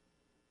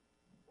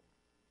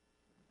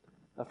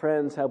 Now,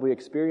 friends, have we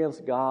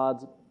experienced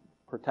God's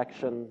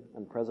protection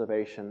and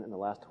preservation in the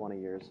last 20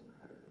 years?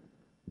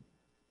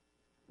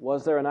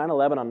 Was there a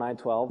 9/11 on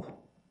 9/12?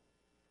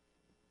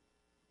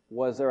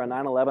 Was there a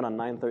 9/11 on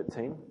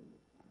 9/13?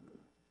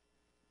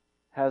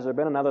 Has there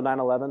been another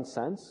 9/11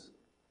 since?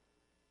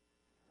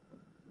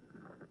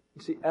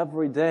 You see,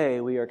 every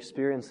day we are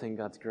experiencing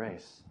God's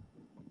grace.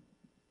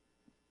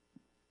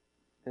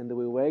 And do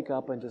we wake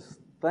up and just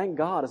thank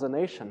God as a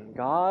nation?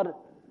 God,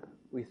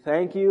 we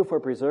thank You for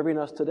preserving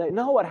us today.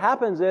 No, what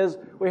happens is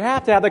we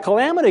have to have the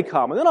calamity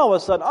come. And then all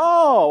of a sudden,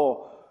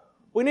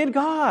 we need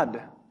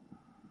God.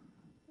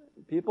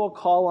 People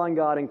call on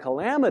God in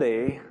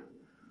calamity,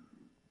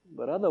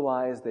 but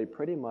otherwise they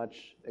pretty much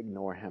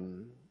ignore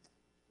Him.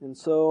 And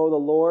so the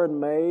Lord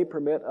may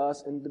permit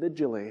us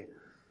individually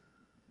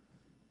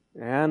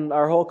and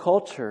our whole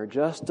culture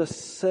just to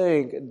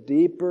sink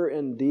deeper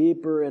and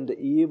deeper into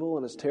evil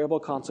and its terrible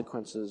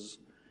consequences.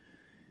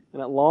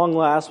 And at long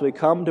last we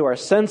come to our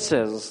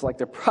senses like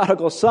the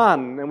prodigal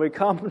son, and we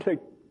come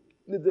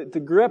to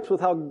grips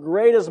with how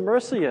great His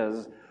mercy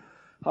is,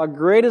 how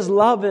great His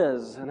love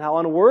is, and how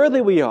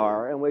unworthy we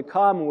are. And we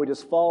come and we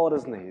just fall at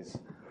His knees.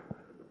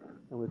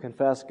 And we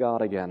confess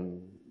God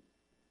again.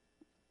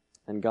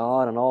 And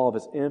God, in all of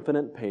His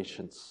infinite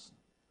patience,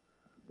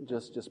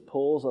 just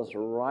pulls us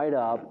right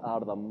up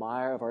out of the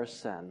mire of our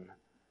sin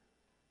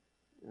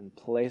and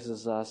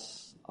places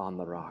us on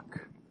the rock.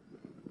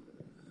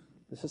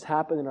 This has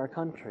happened in our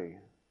country.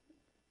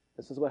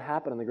 This is what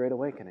happened in the Great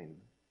Awakening.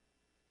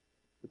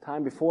 The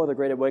time before the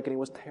Great Awakening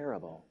was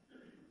terrible.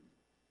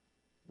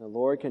 The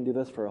Lord can do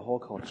this for a whole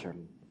culture.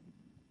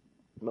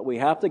 But we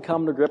have to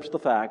come to grips with the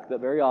fact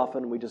that very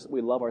often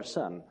we love our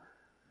sin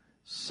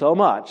so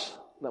much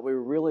that we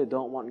really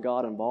don't want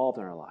God involved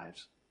in our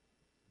lives.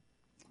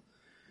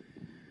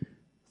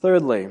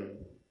 Thirdly,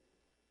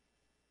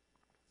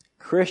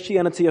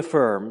 Christianity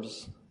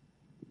affirms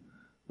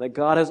that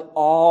God has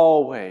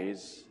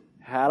always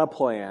had a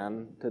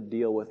plan to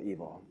deal with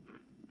evil.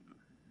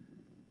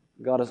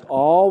 God has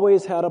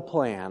always had a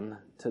plan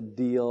to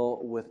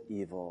deal with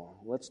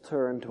evil. Let's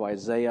turn to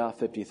Isaiah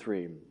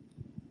 53.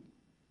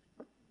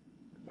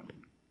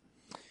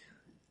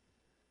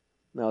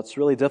 Now, it's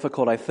really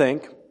difficult, I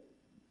think,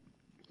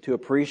 to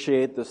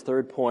appreciate this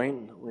third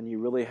point when you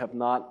really have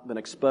not been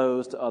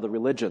exposed to other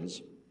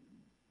religions.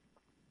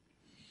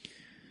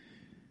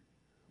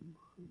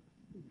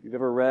 If you've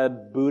ever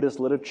read Buddhist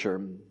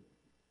literature,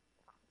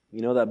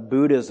 you know that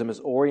Buddhism is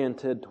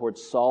oriented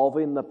towards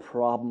solving the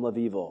problem of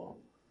evil.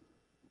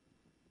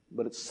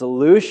 But its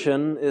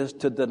solution is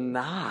to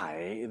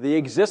deny the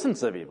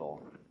existence of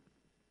evil.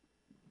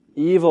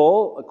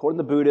 Evil, according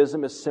to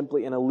Buddhism, is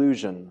simply an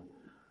illusion.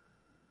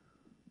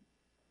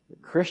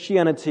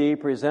 Christianity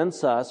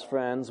presents us,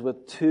 friends,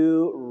 with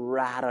two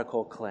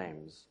radical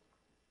claims.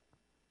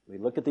 We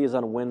looked at these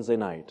on Wednesday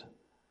night.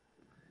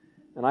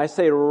 And I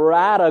say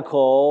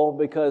radical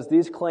because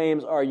these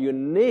claims are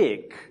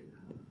unique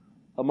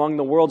among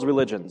the world's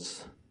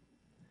religions.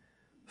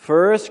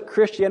 First,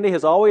 Christianity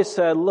has always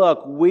said,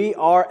 look, we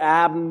are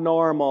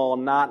abnormal,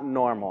 not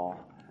normal.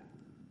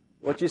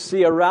 What you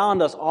see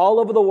around us all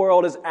over the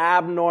world is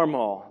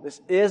abnormal. This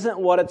isn't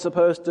what it's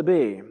supposed to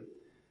be.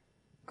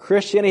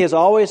 Christianity has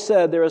always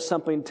said there is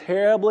something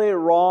terribly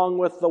wrong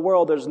with the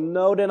world. There's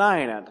no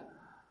denying it.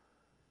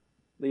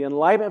 The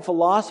Enlightenment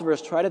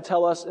philosophers try to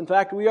tell us, in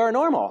fact, we are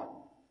normal.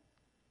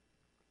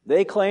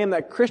 They claim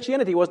that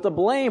Christianity was to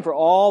blame for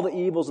all the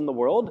evils in the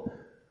world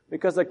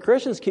because the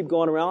Christians keep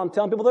going around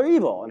telling people they're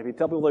evil. And if you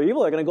tell people they're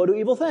evil, they're going to go do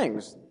evil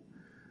things.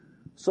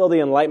 So the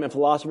Enlightenment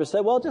philosophers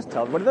said, well, just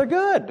tell everybody they're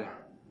good.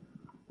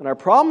 And our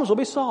problems will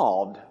be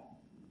solved.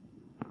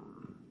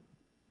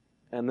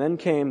 And then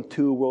came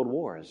 2 world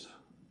wars.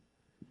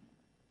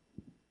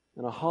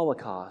 And a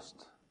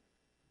Holocaust.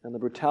 And the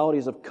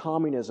brutalities of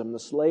communism, the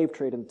slave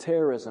trade, and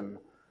terrorism.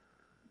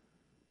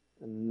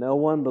 And no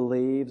one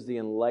believes the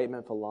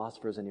Enlightenment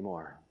philosophers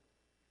anymore.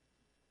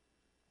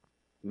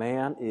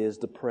 Man is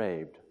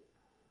depraved.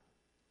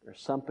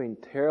 There's something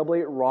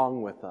terribly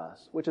wrong with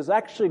us, which is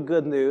actually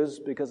good news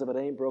because if it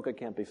ain't broke, it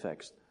can't be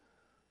fixed.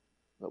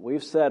 But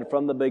we've said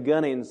from the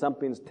beginning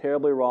something's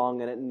terribly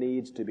wrong and it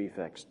needs to be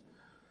fixed.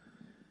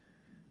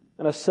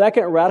 And a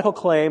second radical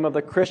claim of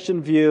the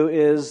Christian view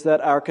is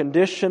that our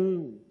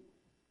condition,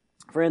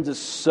 friends, is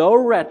so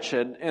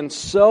wretched and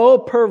so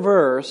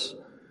perverse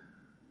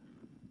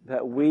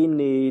that we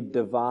need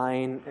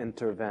divine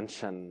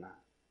intervention.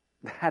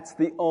 That's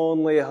the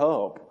only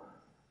hope.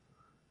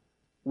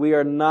 We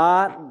are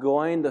not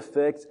going to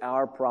fix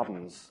our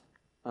problems.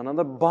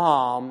 Another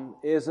bomb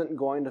isn't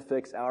going to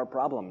fix our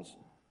problems.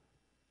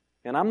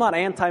 And I'm not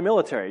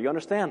anti-military, you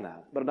understand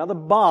that. But another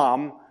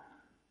bomb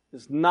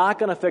is not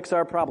going to fix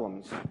our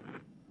problems.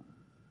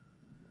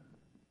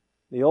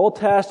 The Old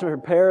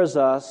Testament prepares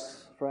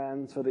us,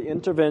 friends, for the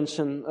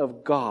intervention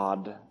of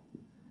God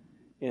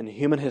in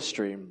human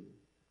history.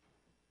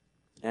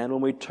 And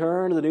when we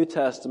turn to the New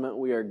Testament,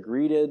 we are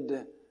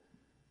greeted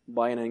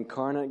by an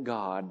incarnate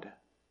God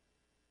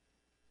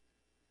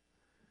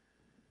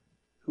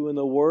who, in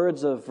the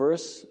words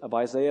of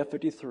Isaiah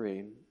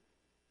 53,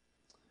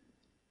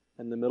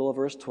 in the middle of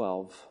verse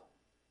 12,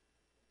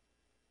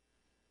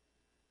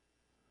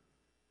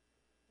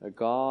 a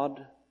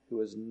God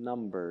who is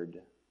numbered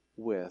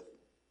with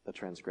the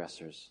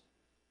transgressors.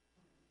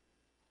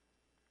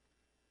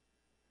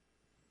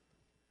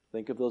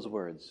 Think of those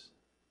words.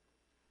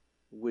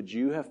 Would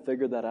you have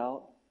figured that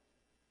out?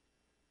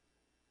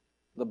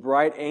 The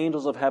bright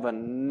angels of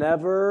heaven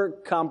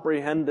never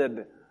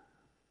comprehended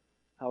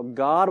how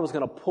God was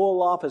going to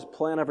pull off His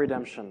plan of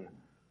redemption.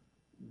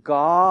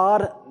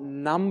 God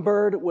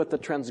numbered with the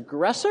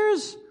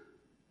transgressors?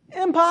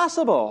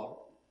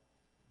 Impossible.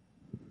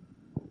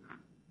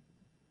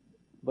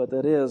 But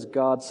that is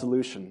God's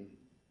solution.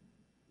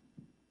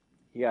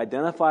 He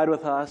identified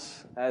with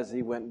us as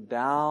He went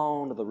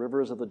down to the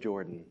rivers of the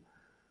Jordan.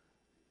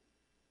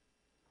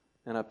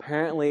 And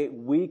apparently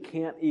we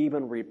can't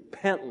even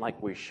repent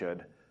like we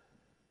should.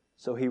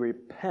 So He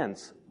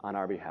repents on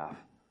our behalf,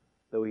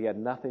 though He had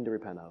nothing to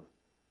repent of.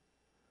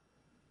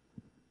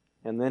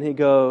 And then He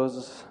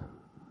goes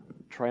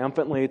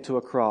triumphantly to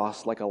a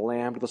cross like a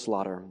lamb to the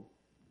slaughter.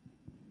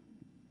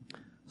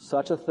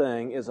 Such a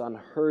thing is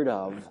unheard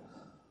of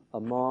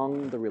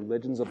among the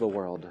religions of the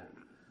world.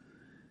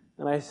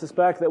 And I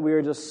suspect that we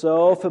are just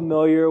so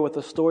familiar with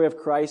the story of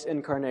Christ's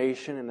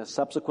incarnation and His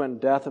subsequent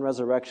death and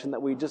resurrection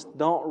that we just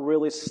don't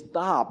really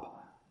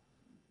stop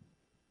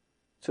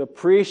to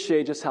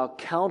appreciate just how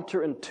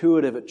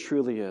counterintuitive it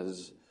truly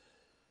is.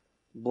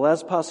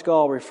 Blaise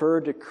Pascal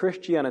referred to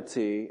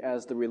Christianity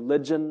as the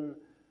religion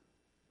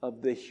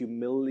of the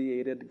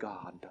humiliated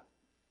God.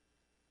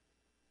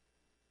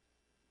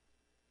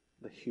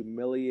 The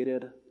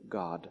humiliated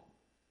God.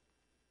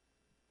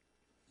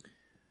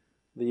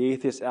 The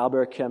atheist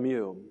Albert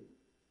Camus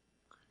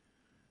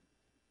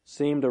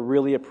seemed to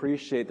really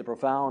appreciate the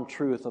profound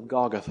truth of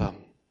Golgotha.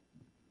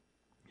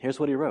 Here's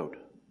what he wrote.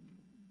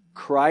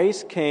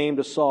 Christ came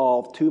to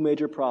solve 2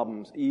 major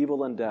problems,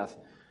 evil and death.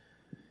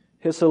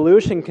 His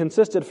solution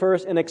consisted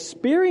first in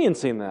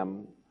experiencing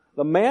them.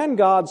 The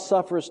man-God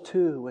suffers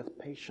too with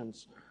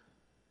patience.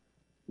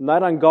 The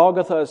night on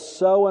Golgotha is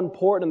so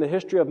important in the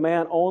history of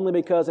man only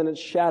because in its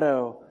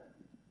shadow,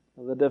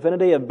 the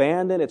divinity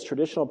abandoned its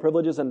traditional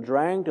privileges and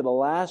drank to the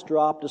last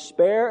drop.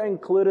 Despair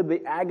included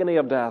the agony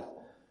of death.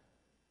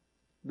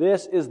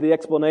 This is the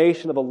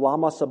explanation of the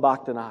Lama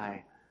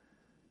Sabachthani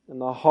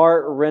and the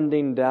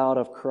heart-rending doubt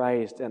of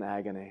Christ in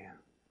agony.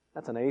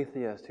 That's an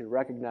atheist who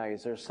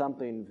recognizes there's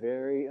something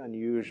very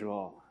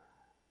unusual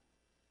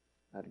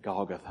at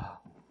Golgotha.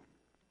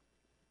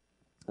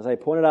 As I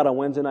pointed out on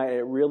Wednesday night,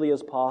 it really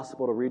is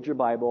possible to read your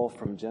Bible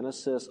from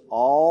Genesis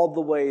all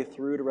the way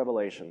through to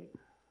Revelation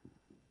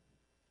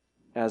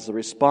as a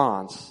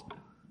response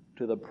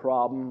to the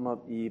problem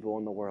of evil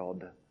in the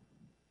world.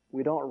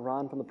 We don't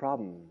run from the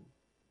problem.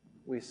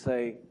 We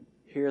say,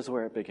 here's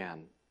where it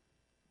began.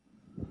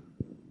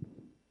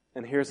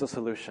 And here's the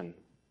solution.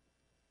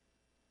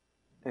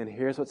 And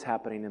here's what's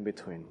happening in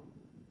between.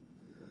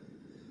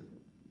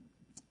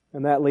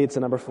 And that leads to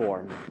number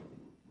 4.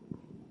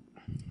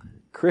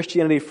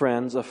 Christianity,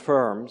 friends,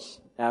 affirms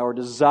our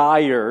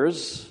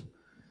desires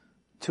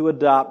to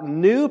adopt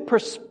new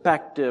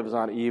perspectives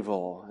on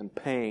evil and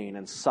pain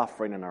and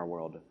suffering in our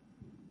world.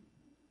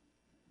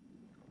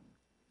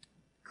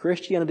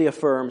 Christianity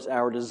affirms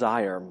our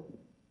desires,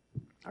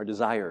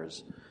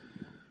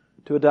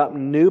 to adopt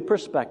new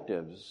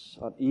perspectives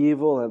on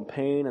evil and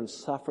pain and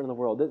suffering in the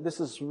world. This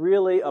is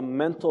really a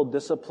mental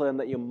discipline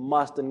that you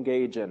must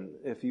engage in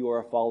if you are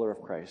a follower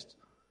of Christ.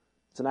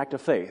 It's an act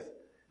of faith.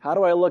 How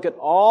do I look at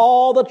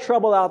all the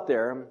trouble out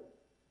there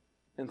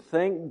and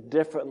think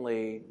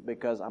differently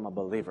because I'm a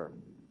believer?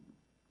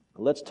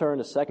 Let's turn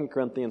to 2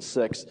 Corinthians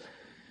 6,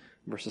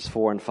 verses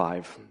 4 and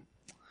 5.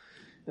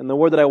 And the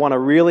word that I want to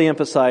really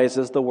emphasize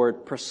is the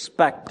word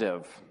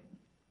perspective.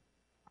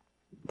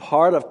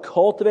 Part of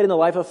cultivating the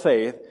life of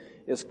faith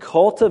is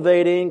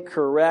cultivating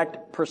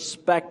correct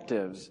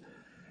perspectives.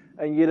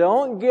 And you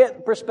don't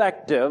get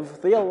perspective,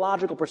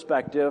 theological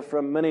perspective,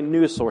 from many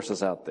news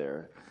sources out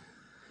there.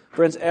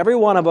 Friends, every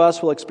one of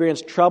us will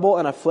experience trouble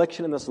and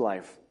affliction in this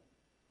life.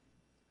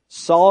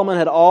 Solomon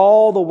had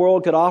all the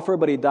world could offer,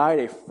 but he died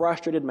a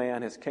frustrated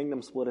man. His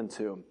kingdom split in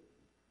two.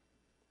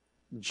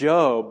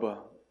 Job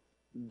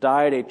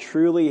died a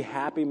truly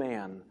happy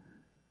man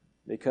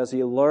because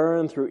he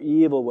learned through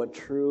evil what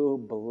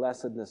true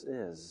blessedness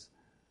is.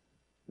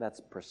 That's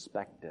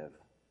perspective.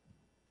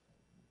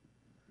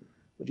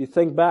 Would you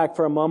think back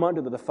for a moment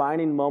to the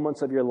defining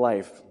moments of your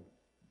life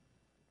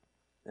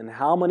and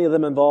how many of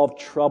them involve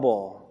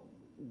trouble,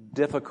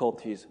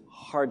 difficulties,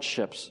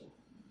 hardships?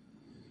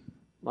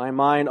 My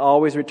mind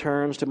always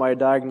returns to my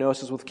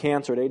diagnosis with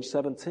cancer at age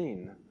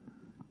 17.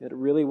 It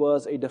really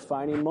was a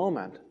defining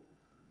moment,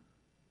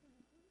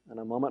 and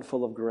a moment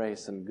full of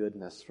grace and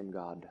goodness from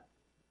God.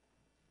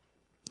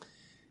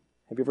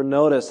 Have you ever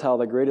noticed how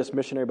the greatest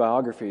missionary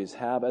biographies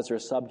have as their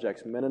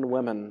subjects men and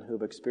women who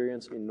have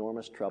experienced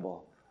enormous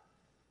trouble?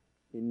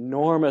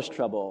 Enormous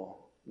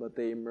trouble, but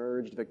they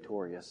emerged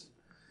victorious.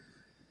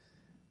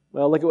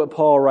 Well, look at what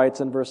Paul writes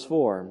in verse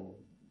 4.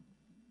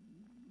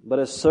 But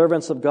as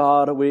servants of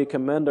God, we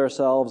commend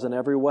ourselves in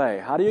every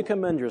way. How do you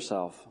commend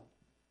yourself?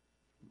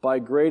 By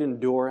great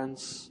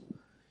endurance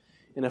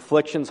in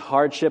afflictions,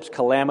 hardships,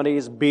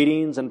 calamities,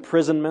 beatings,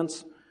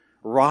 imprisonments,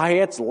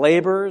 riots,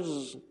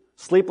 labors,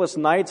 sleepless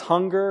nights,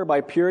 hunger,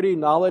 by purity,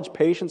 knowledge,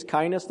 patience,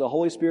 kindness, the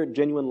Holy Spirit,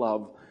 genuine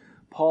love.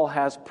 Paul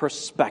has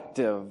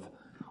perspective.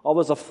 All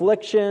those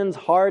afflictions,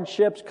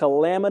 hardships,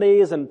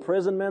 calamities,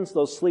 imprisonments,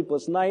 those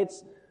sleepless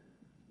nights,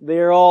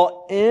 they're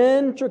all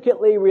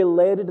intricately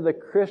related to the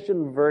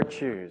Christian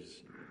virtues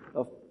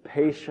of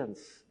patience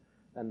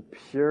and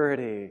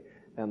purity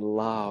and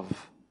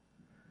love.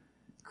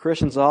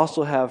 Christians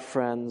also have,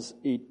 friends,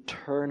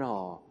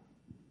 eternal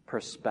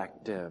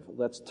perspective.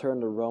 Let's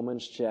turn to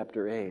Romans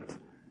chapter 8.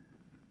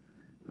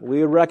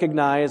 We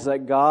recognize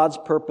that God's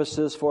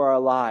purposes for our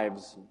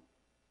lives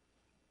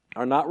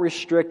are not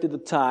restricted to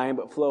time,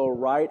 but flow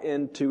right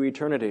into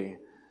eternity.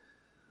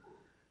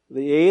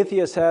 The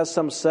atheist has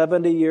some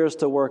 70 years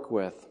to work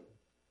with.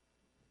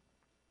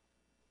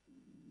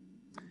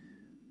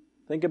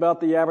 Think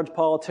about the average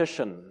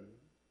politician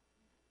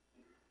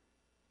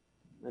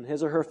in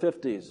his or her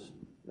 50s,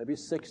 maybe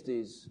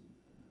 60s.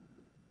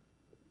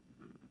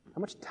 How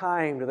much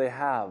time do they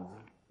have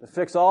to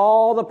fix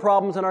all the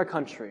problems in our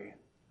country?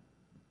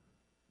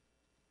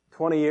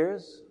 20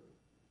 years?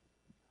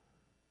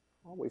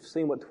 Well, we've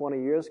seen what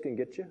 20 years can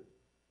get you.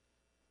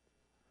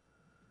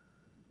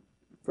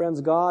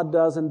 Friends, God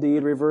does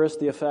indeed reverse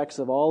the effects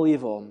of all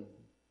evil.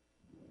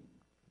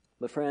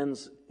 But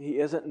friends, He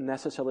isn't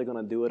necessarily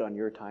going to do it on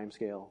your time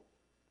scale,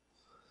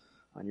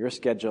 on your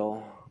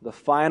schedule. The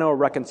final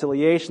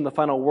reconciliation, the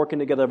final working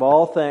together of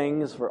all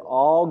things for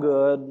all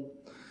good,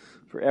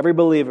 for every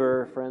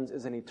believer, friends,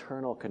 is an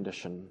eternal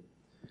condition.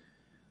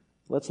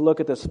 Let's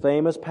look at this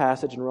famous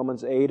passage in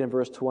Romans 8 and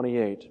verse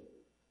 28.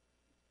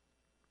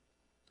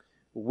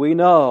 We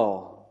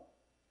know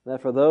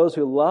that for those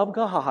who love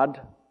God,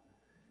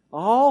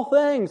 all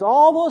things,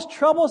 all those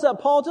troubles that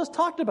Paul just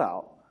talked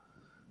about,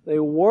 they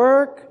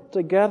work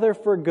together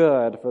for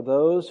good for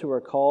those who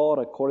are called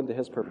according to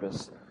His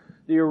purpose.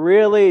 Do you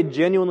really,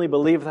 genuinely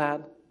believe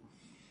that?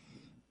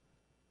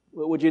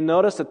 Would you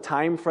notice the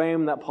time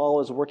frame that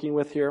Paul is working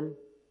with here?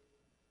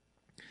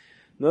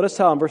 Notice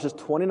how in verses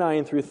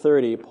 29 through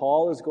 30,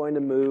 Paul is going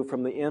to move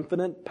from the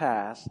infinite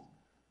past,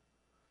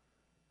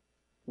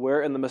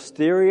 where in the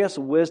mysterious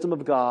wisdom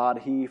of God,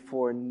 He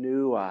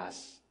foreknew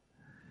us.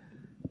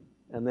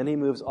 And then he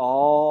moves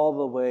all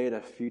the way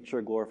to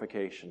future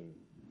glorification.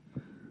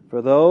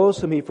 For those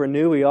whom He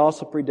foreknew, He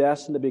also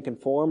predestined to be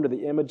conformed to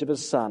the image of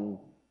His Son,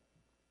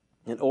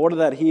 in order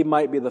that He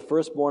might be the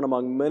firstborn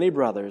among many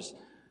brothers.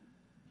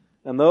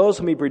 And those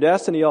whom He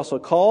predestined, He also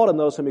called, and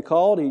those whom He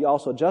called, He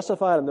also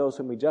justified, and those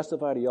whom He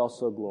justified, He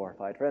also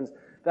glorified. Friends,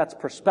 that's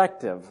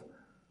perspective.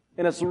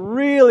 And it's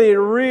really,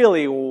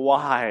 really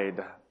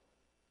wide.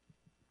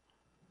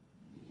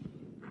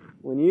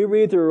 when you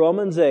read through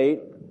Romans 8,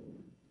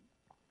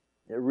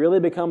 it really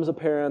becomes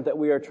apparent that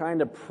we are trying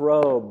to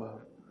probe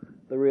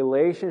the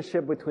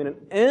relationship between an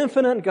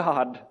infinite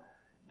God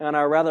and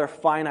our rather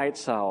finite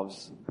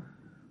selves.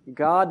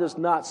 God does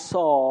not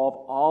solve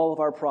all of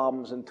our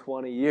problems in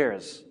 20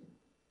 years.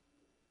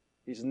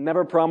 He's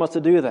never promised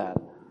to do that.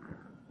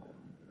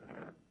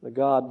 But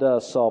God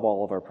does solve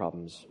all of our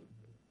problems.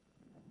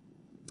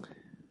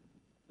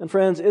 And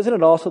friends, isn't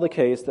it also the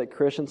case that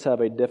Christians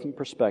have a different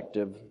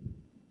perspective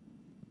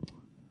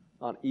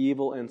on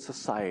evil in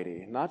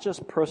society? Not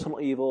just personal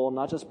evil,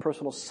 not just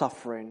personal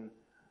suffering,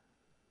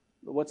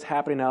 but what's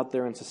happening out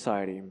there in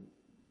society.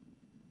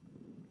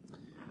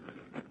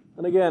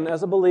 And again,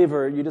 as a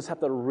believer, you just have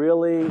to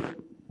really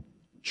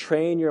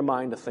train your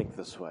mind to think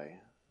this way.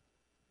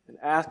 And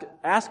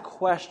ask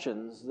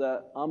questions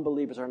that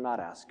unbelievers are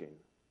not asking.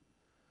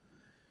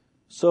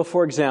 So,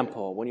 for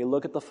example, when you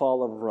look at the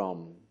fall of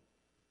Rome,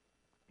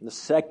 the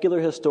secular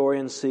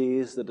historian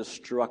sees the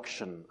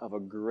destruction of a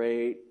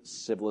great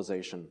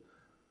civilization.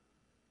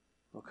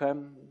 Okay?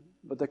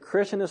 But the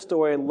Christian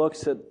historian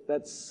looks at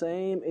that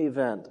same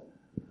event,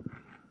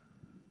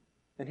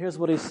 and here's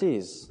what he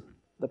sees: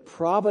 the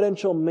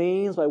providential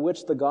means by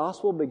which the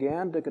gospel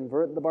began to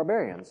convert the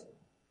barbarians.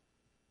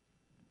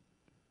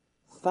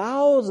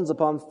 Thousands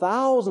upon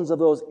thousands of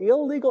those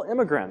illegal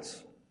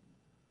immigrants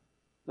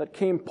that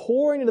came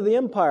pouring into the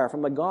empire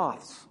from the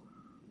Goths,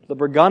 the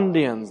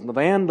Burgundians, and the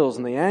Vandals,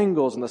 and the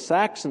Angles, and the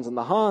Saxons, and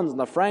the Huns, and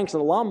the Franks,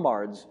 and the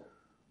Lombards,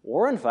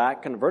 were in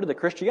fact converted to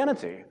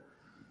Christianity.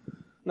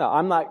 Now,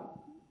 I'm not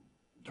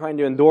trying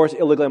to endorse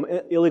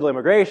illegal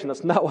immigration.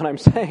 That's not what I'm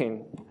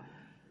saying.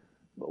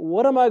 But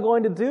what am I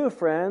going to do,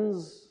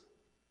 friends,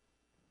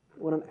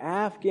 when an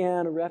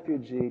Afghan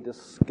refugee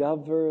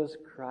discovers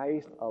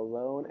Christ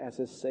alone as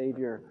his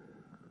Savior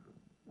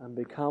and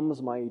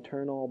becomes my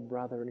eternal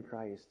brother in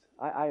Christ?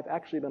 I've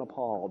actually been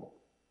appalled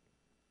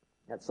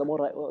at some of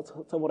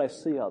what I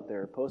see out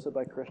there posted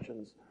by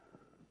Christians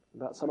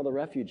about some of the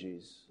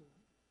refugees.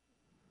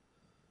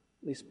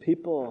 These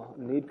people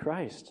need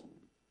Christ.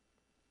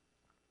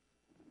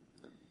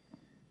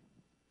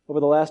 Over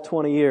the last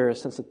 20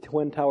 years, since the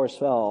Twin Towers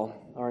fell,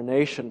 our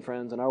nation,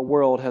 friends, and our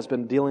world has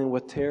been dealing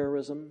with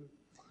terrorism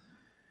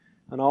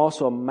and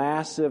also a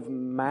massive,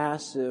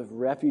 massive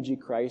refugee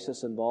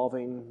crisis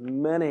involving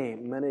many,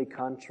 many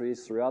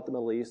countries throughout the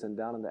Middle East and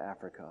down into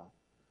Africa,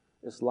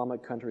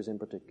 Islamic countries in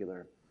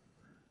particular.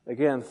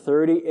 Again,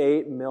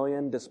 38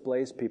 million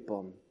displaced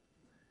people.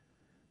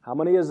 How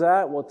many is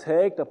that? We'll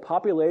take the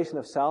population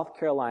of South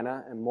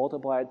Carolina and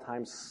multiply it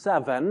times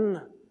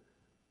 7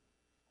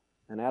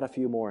 and add a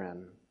few more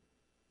in.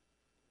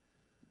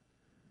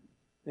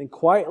 And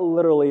quite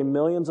literally,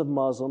 millions of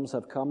Muslims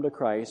have come to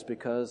Christ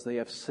because they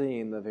have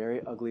seen the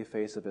very ugly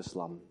face of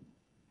Islam.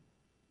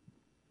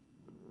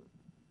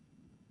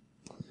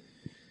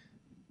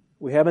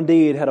 We have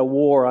indeed had a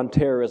war on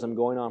terrorism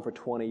going on for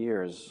 20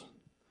 years.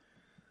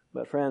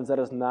 But friends, that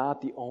is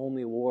not the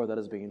only war that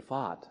is being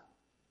fought.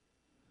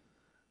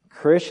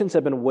 Christians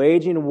have been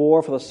waging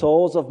war for the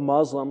souls of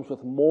Muslims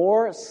with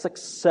more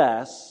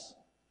success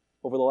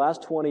over the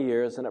last 20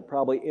 years than at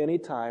probably any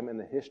time in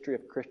the history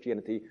of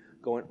Christianity,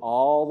 going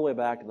all the way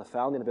back to the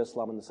founding of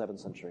Islam in the 7th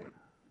century.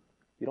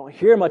 You don't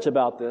hear much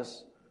about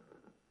this,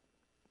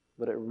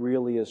 but it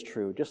really is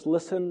true. Just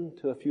listen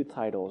to a few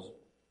titles.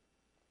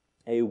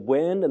 A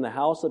Wind in the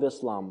House of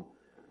Islam.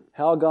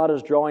 How God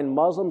is drawing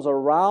Muslims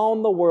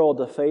around the world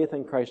to faith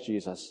in Christ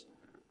Jesus.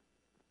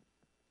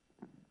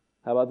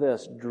 How about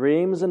this?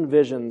 Dreams and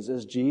Visions.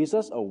 Is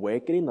Jesus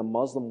awakening the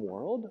Muslim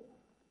world?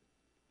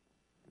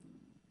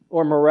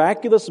 Or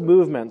Miraculous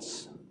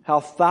Movements. How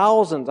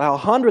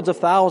hundreds of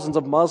thousands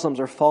of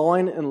Muslims are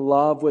falling in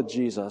love with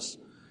Jesus.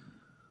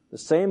 The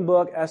same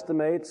book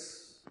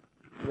estimates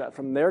that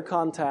from their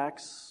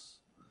contacts,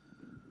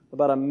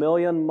 about 1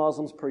 million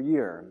Muslims per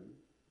year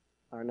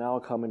are now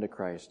coming to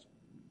Christ.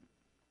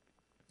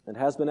 It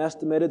has been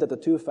estimated that the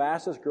 2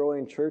 fastest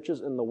growing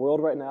churches in the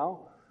world right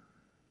now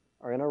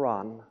are in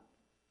Iran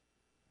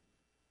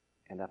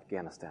and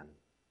Afghanistan.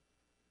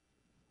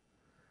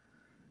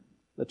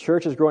 The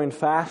church is growing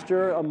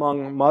faster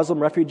among Muslim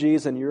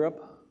refugees in Europe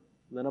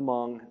than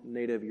among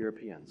native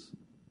Europeans.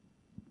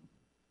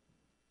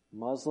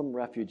 Muslim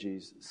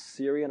refugees,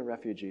 Syrian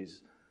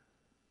refugees,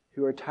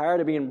 who are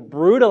tired of being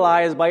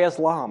brutalized by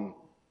Islam,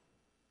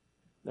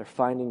 they're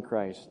finding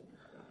Christ.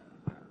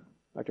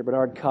 Dr.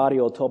 Bernard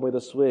Cadiel told me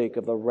this week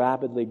of the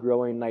rapidly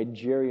growing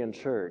Nigerian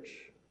church.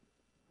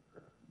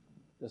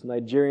 As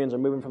Nigerians are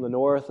moving from the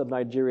north of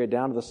Nigeria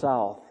down to the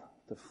south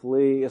to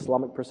flee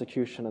Islamic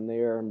persecution, and they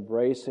are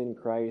embracing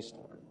Christ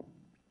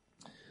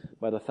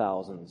by the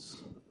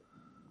thousands.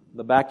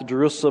 The Back to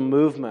Jerusalem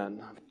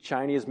movement of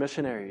Chinese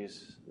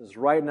missionaries is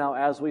right now,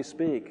 as we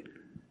speak,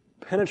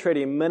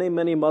 penetrating many,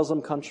 many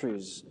Muslim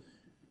countries,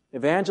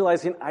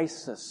 evangelizing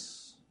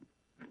ISIS.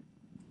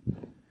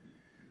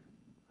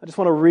 I just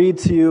want to read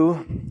to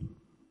you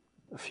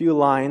a few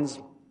lines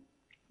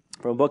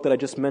from a book that I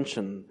just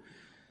mentioned,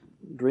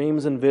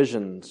 Dreams and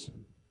Visions.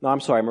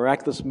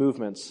 Miraculous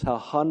Movements, how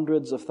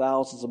hundreds of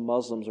thousands of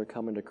Muslims are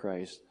coming to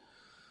Christ.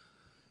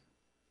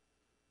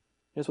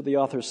 Here's what the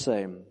authors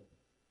say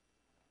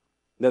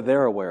that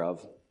they're aware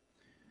of.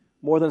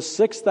 More than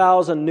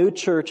 6,000 new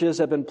churches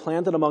have been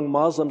planted among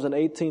Muslims in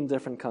 18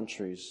 different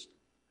countries.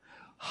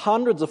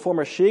 Hundreds of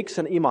former sheikhs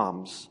and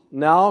imams,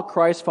 now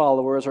Christ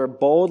followers, are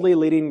boldly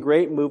leading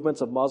great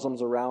movements of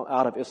Muslims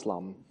out of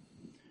Islam.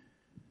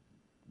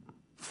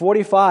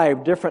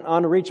 45 different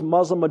unreached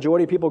Muslim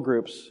majority people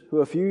groups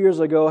who a few years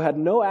ago had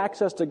no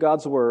access to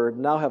God's Word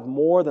now have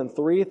more than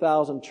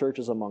 3,000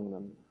 churches among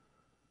them.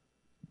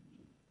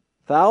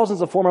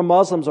 Thousands of former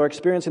Muslims are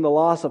experiencing the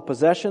loss of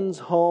possessions,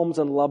 homes,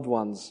 and loved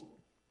ones,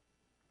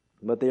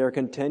 but they are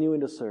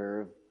continuing to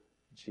serve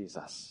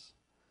Jesus.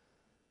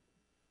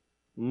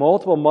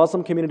 Multiple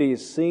Muslim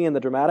communities, seeing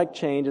the dramatic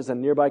changes in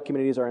nearby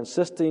communities, are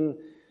insisting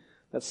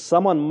that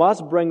someone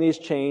must bring these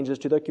changes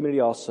to their community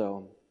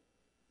also.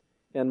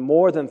 And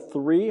more than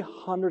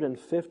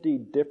 350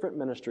 different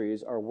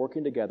ministries are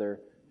working together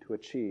to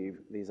achieve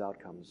these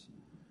outcomes.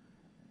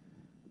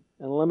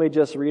 And let me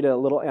just read a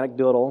little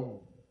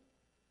anecdotal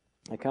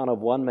account of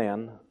one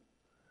man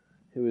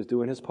who is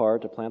doing his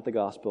part to plant the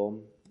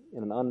gospel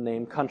in an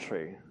unnamed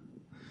country.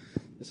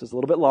 This is a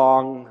little bit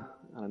long,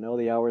 and I know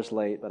the hour is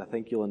late, but I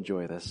think you'll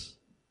enjoy this.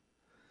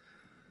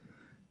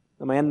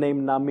 A man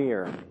named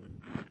Namir.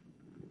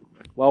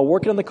 While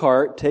working in the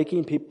cart,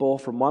 taking people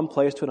from one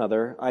place to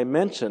another, I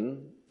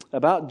mention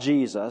about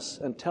Jesus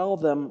and tell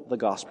them the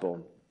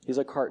gospel. He's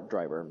a cart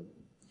driver.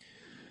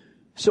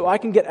 So I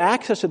can get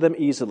access to them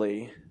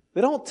easily.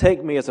 They don't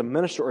take me as a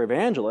minister or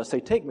evangelist, they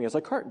take me as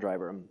a cart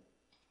driver.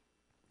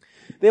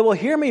 They will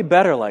hear me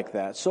better like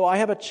that, so I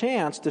have a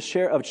chance to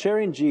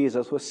sharing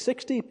Jesus with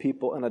 60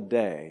 people in a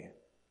day.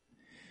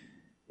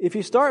 If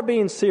you start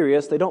being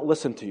serious, they don't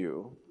listen to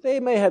you. They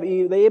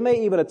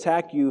may even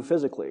attack you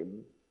physically.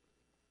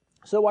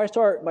 So I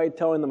start by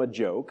telling them a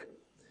joke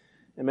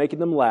and making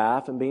them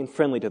laugh and being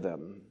friendly to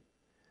them.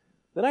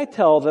 Then I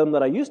tell them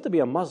that I used to be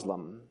a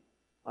Muslim.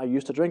 I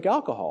used to drink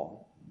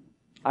alcohol.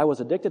 I was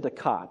addicted to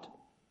khat.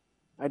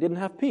 I didn't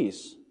have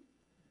peace.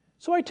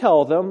 So I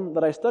tell them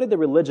that I studied the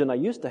religion I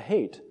used to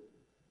hate,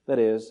 that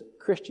is,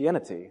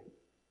 Christianity.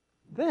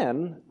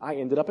 Then I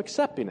ended up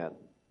accepting it.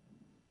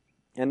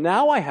 And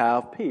now I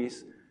have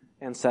peace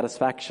and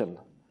satisfaction.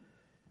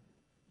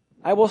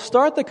 I will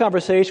start the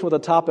conversation with a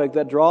topic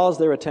that draws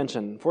their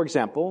attention. For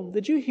example,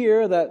 did you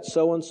hear that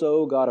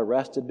so-and-so got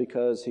arrested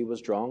because he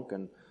was drunk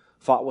and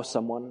fought with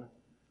someone?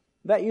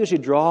 That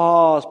usually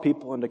draws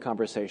people into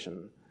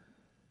conversation.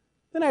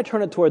 Then I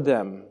turn it toward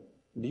them.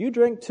 Do you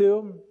drink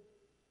too?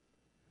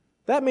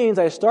 That means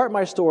I start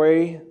my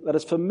story that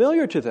is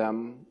familiar to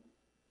them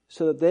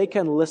so that they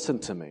can listen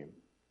to me.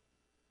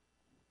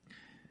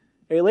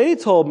 A lady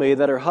told me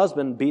that her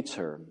husband beats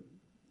her.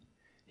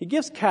 He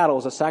gives cattle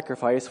as a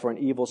sacrifice for an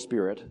evil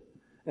spirit,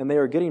 and they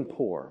are getting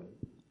poor.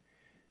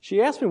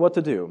 She asked me what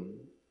to do.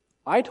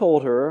 I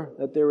told her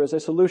that there is a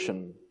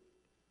solution.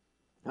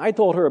 I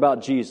told her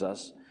about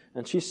Jesus,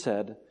 and she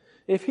said,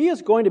 if he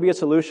is going to be a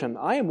solution,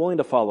 I am willing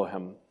to follow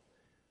him.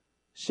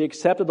 She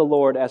accepted the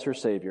Lord as her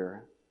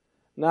Savior.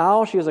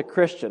 Now she is a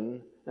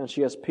Christian, and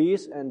she has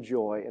peace and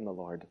joy in the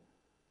Lord.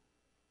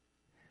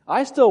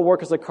 I still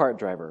work as a cart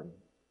driver,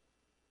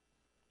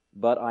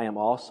 but I am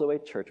also a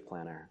church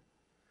planner.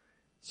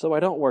 So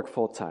I don't work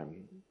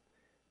full-time.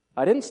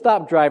 I didn't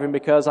stop driving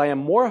because I am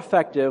more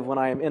effective when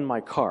I am in my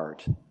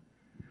cart.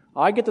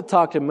 I get to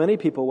talk to many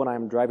people when I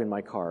am driving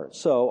my cart.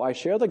 So I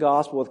share the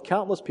gospel with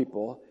countless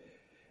people,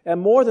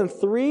 and more than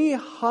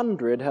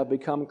 300 have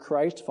become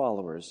Christ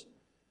followers.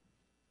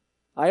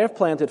 I have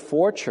planted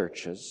 4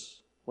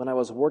 churches when I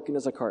was working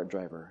as a cart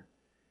driver.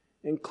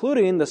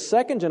 Including the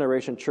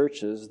second-generation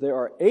churches, there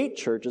are 8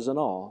 churches in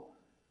all.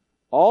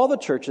 All the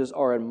churches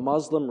are in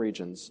Muslim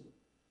regions.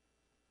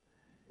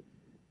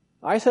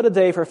 I set a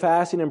day for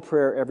fasting and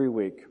prayer every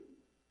week.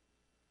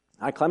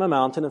 I climb a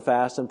mountain and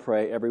fast and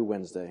pray every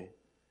Wednesday.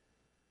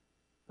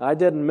 I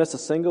didn't miss a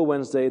single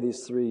Wednesday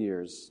these 3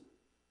 years.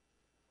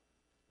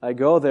 I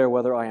go there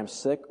whether I am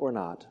sick or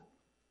not.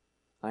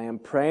 I am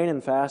praying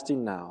and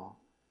fasting now.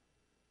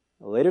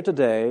 Later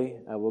today,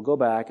 I will go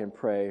back and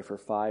pray for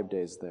 5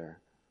 days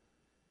there.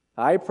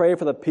 I pray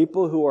for the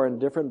people who are in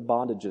different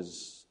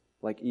bondages,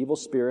 like evil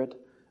spirit,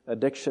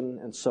 addiction,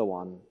 and so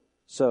on,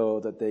 so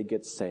that they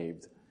get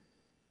saved.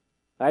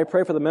 I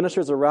pray for the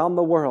ministers around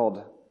the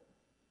world.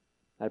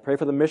 I pray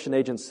for the mission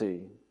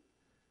agency.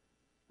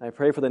 I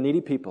pray for the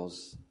needy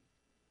peoples.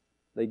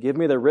 They give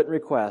me their written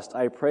request.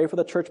 I pray for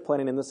the church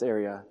planting in this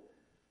area.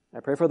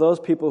 I pray for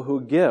those people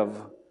who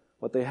give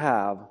what they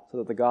have so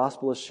that the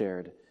gospel is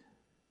shared.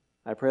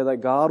 I pray that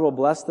God will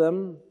bless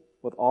them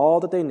with all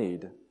that they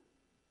need.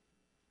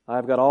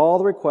 I've got all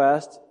the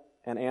requests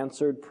and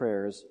answered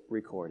prayers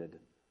recorded.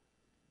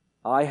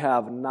 I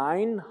have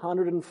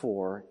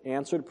 904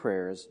 answered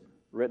prayers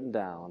written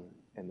down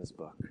in this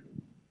book.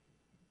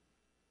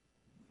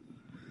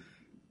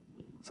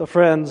 So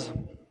friends,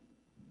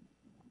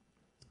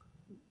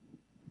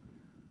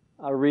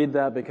 I read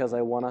that because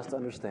I want us to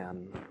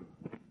understand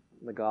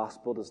the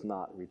gospel does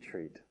not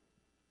retreat.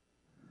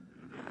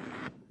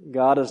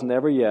 God has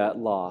never yet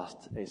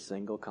lost a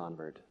single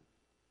convert.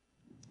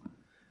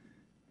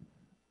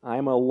 I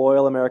am a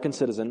loyal American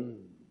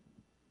citizen,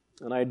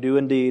 and I do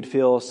indeed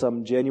feel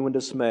some genuine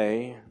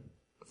dismay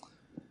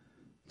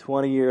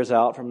 20 years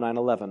out from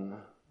 9/11.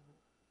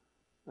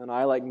 And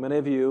I, like many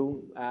of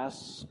you,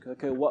 ask,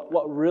 okay,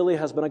 what really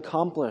has been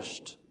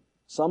accomplished?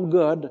 Some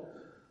good,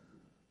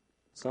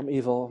 some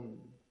evil.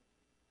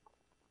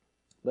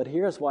 But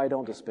here's why I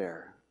don't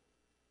despair.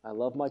 I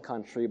love my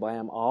country, but I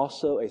am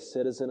also a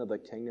citizen of the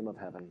kingdom of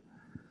heaven.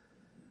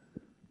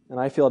 And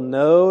I feel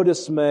no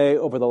dismay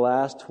over the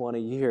last 20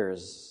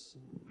 years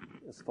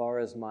as far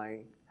as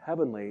my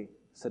heavenly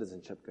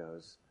citizenship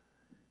goes.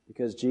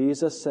 Because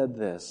Jesus said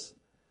this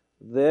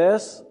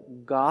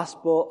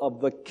gospel of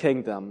the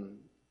kingdom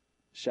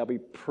shall be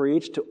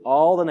preached to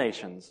all the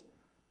nations,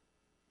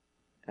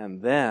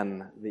 and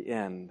then the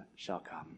end shall come.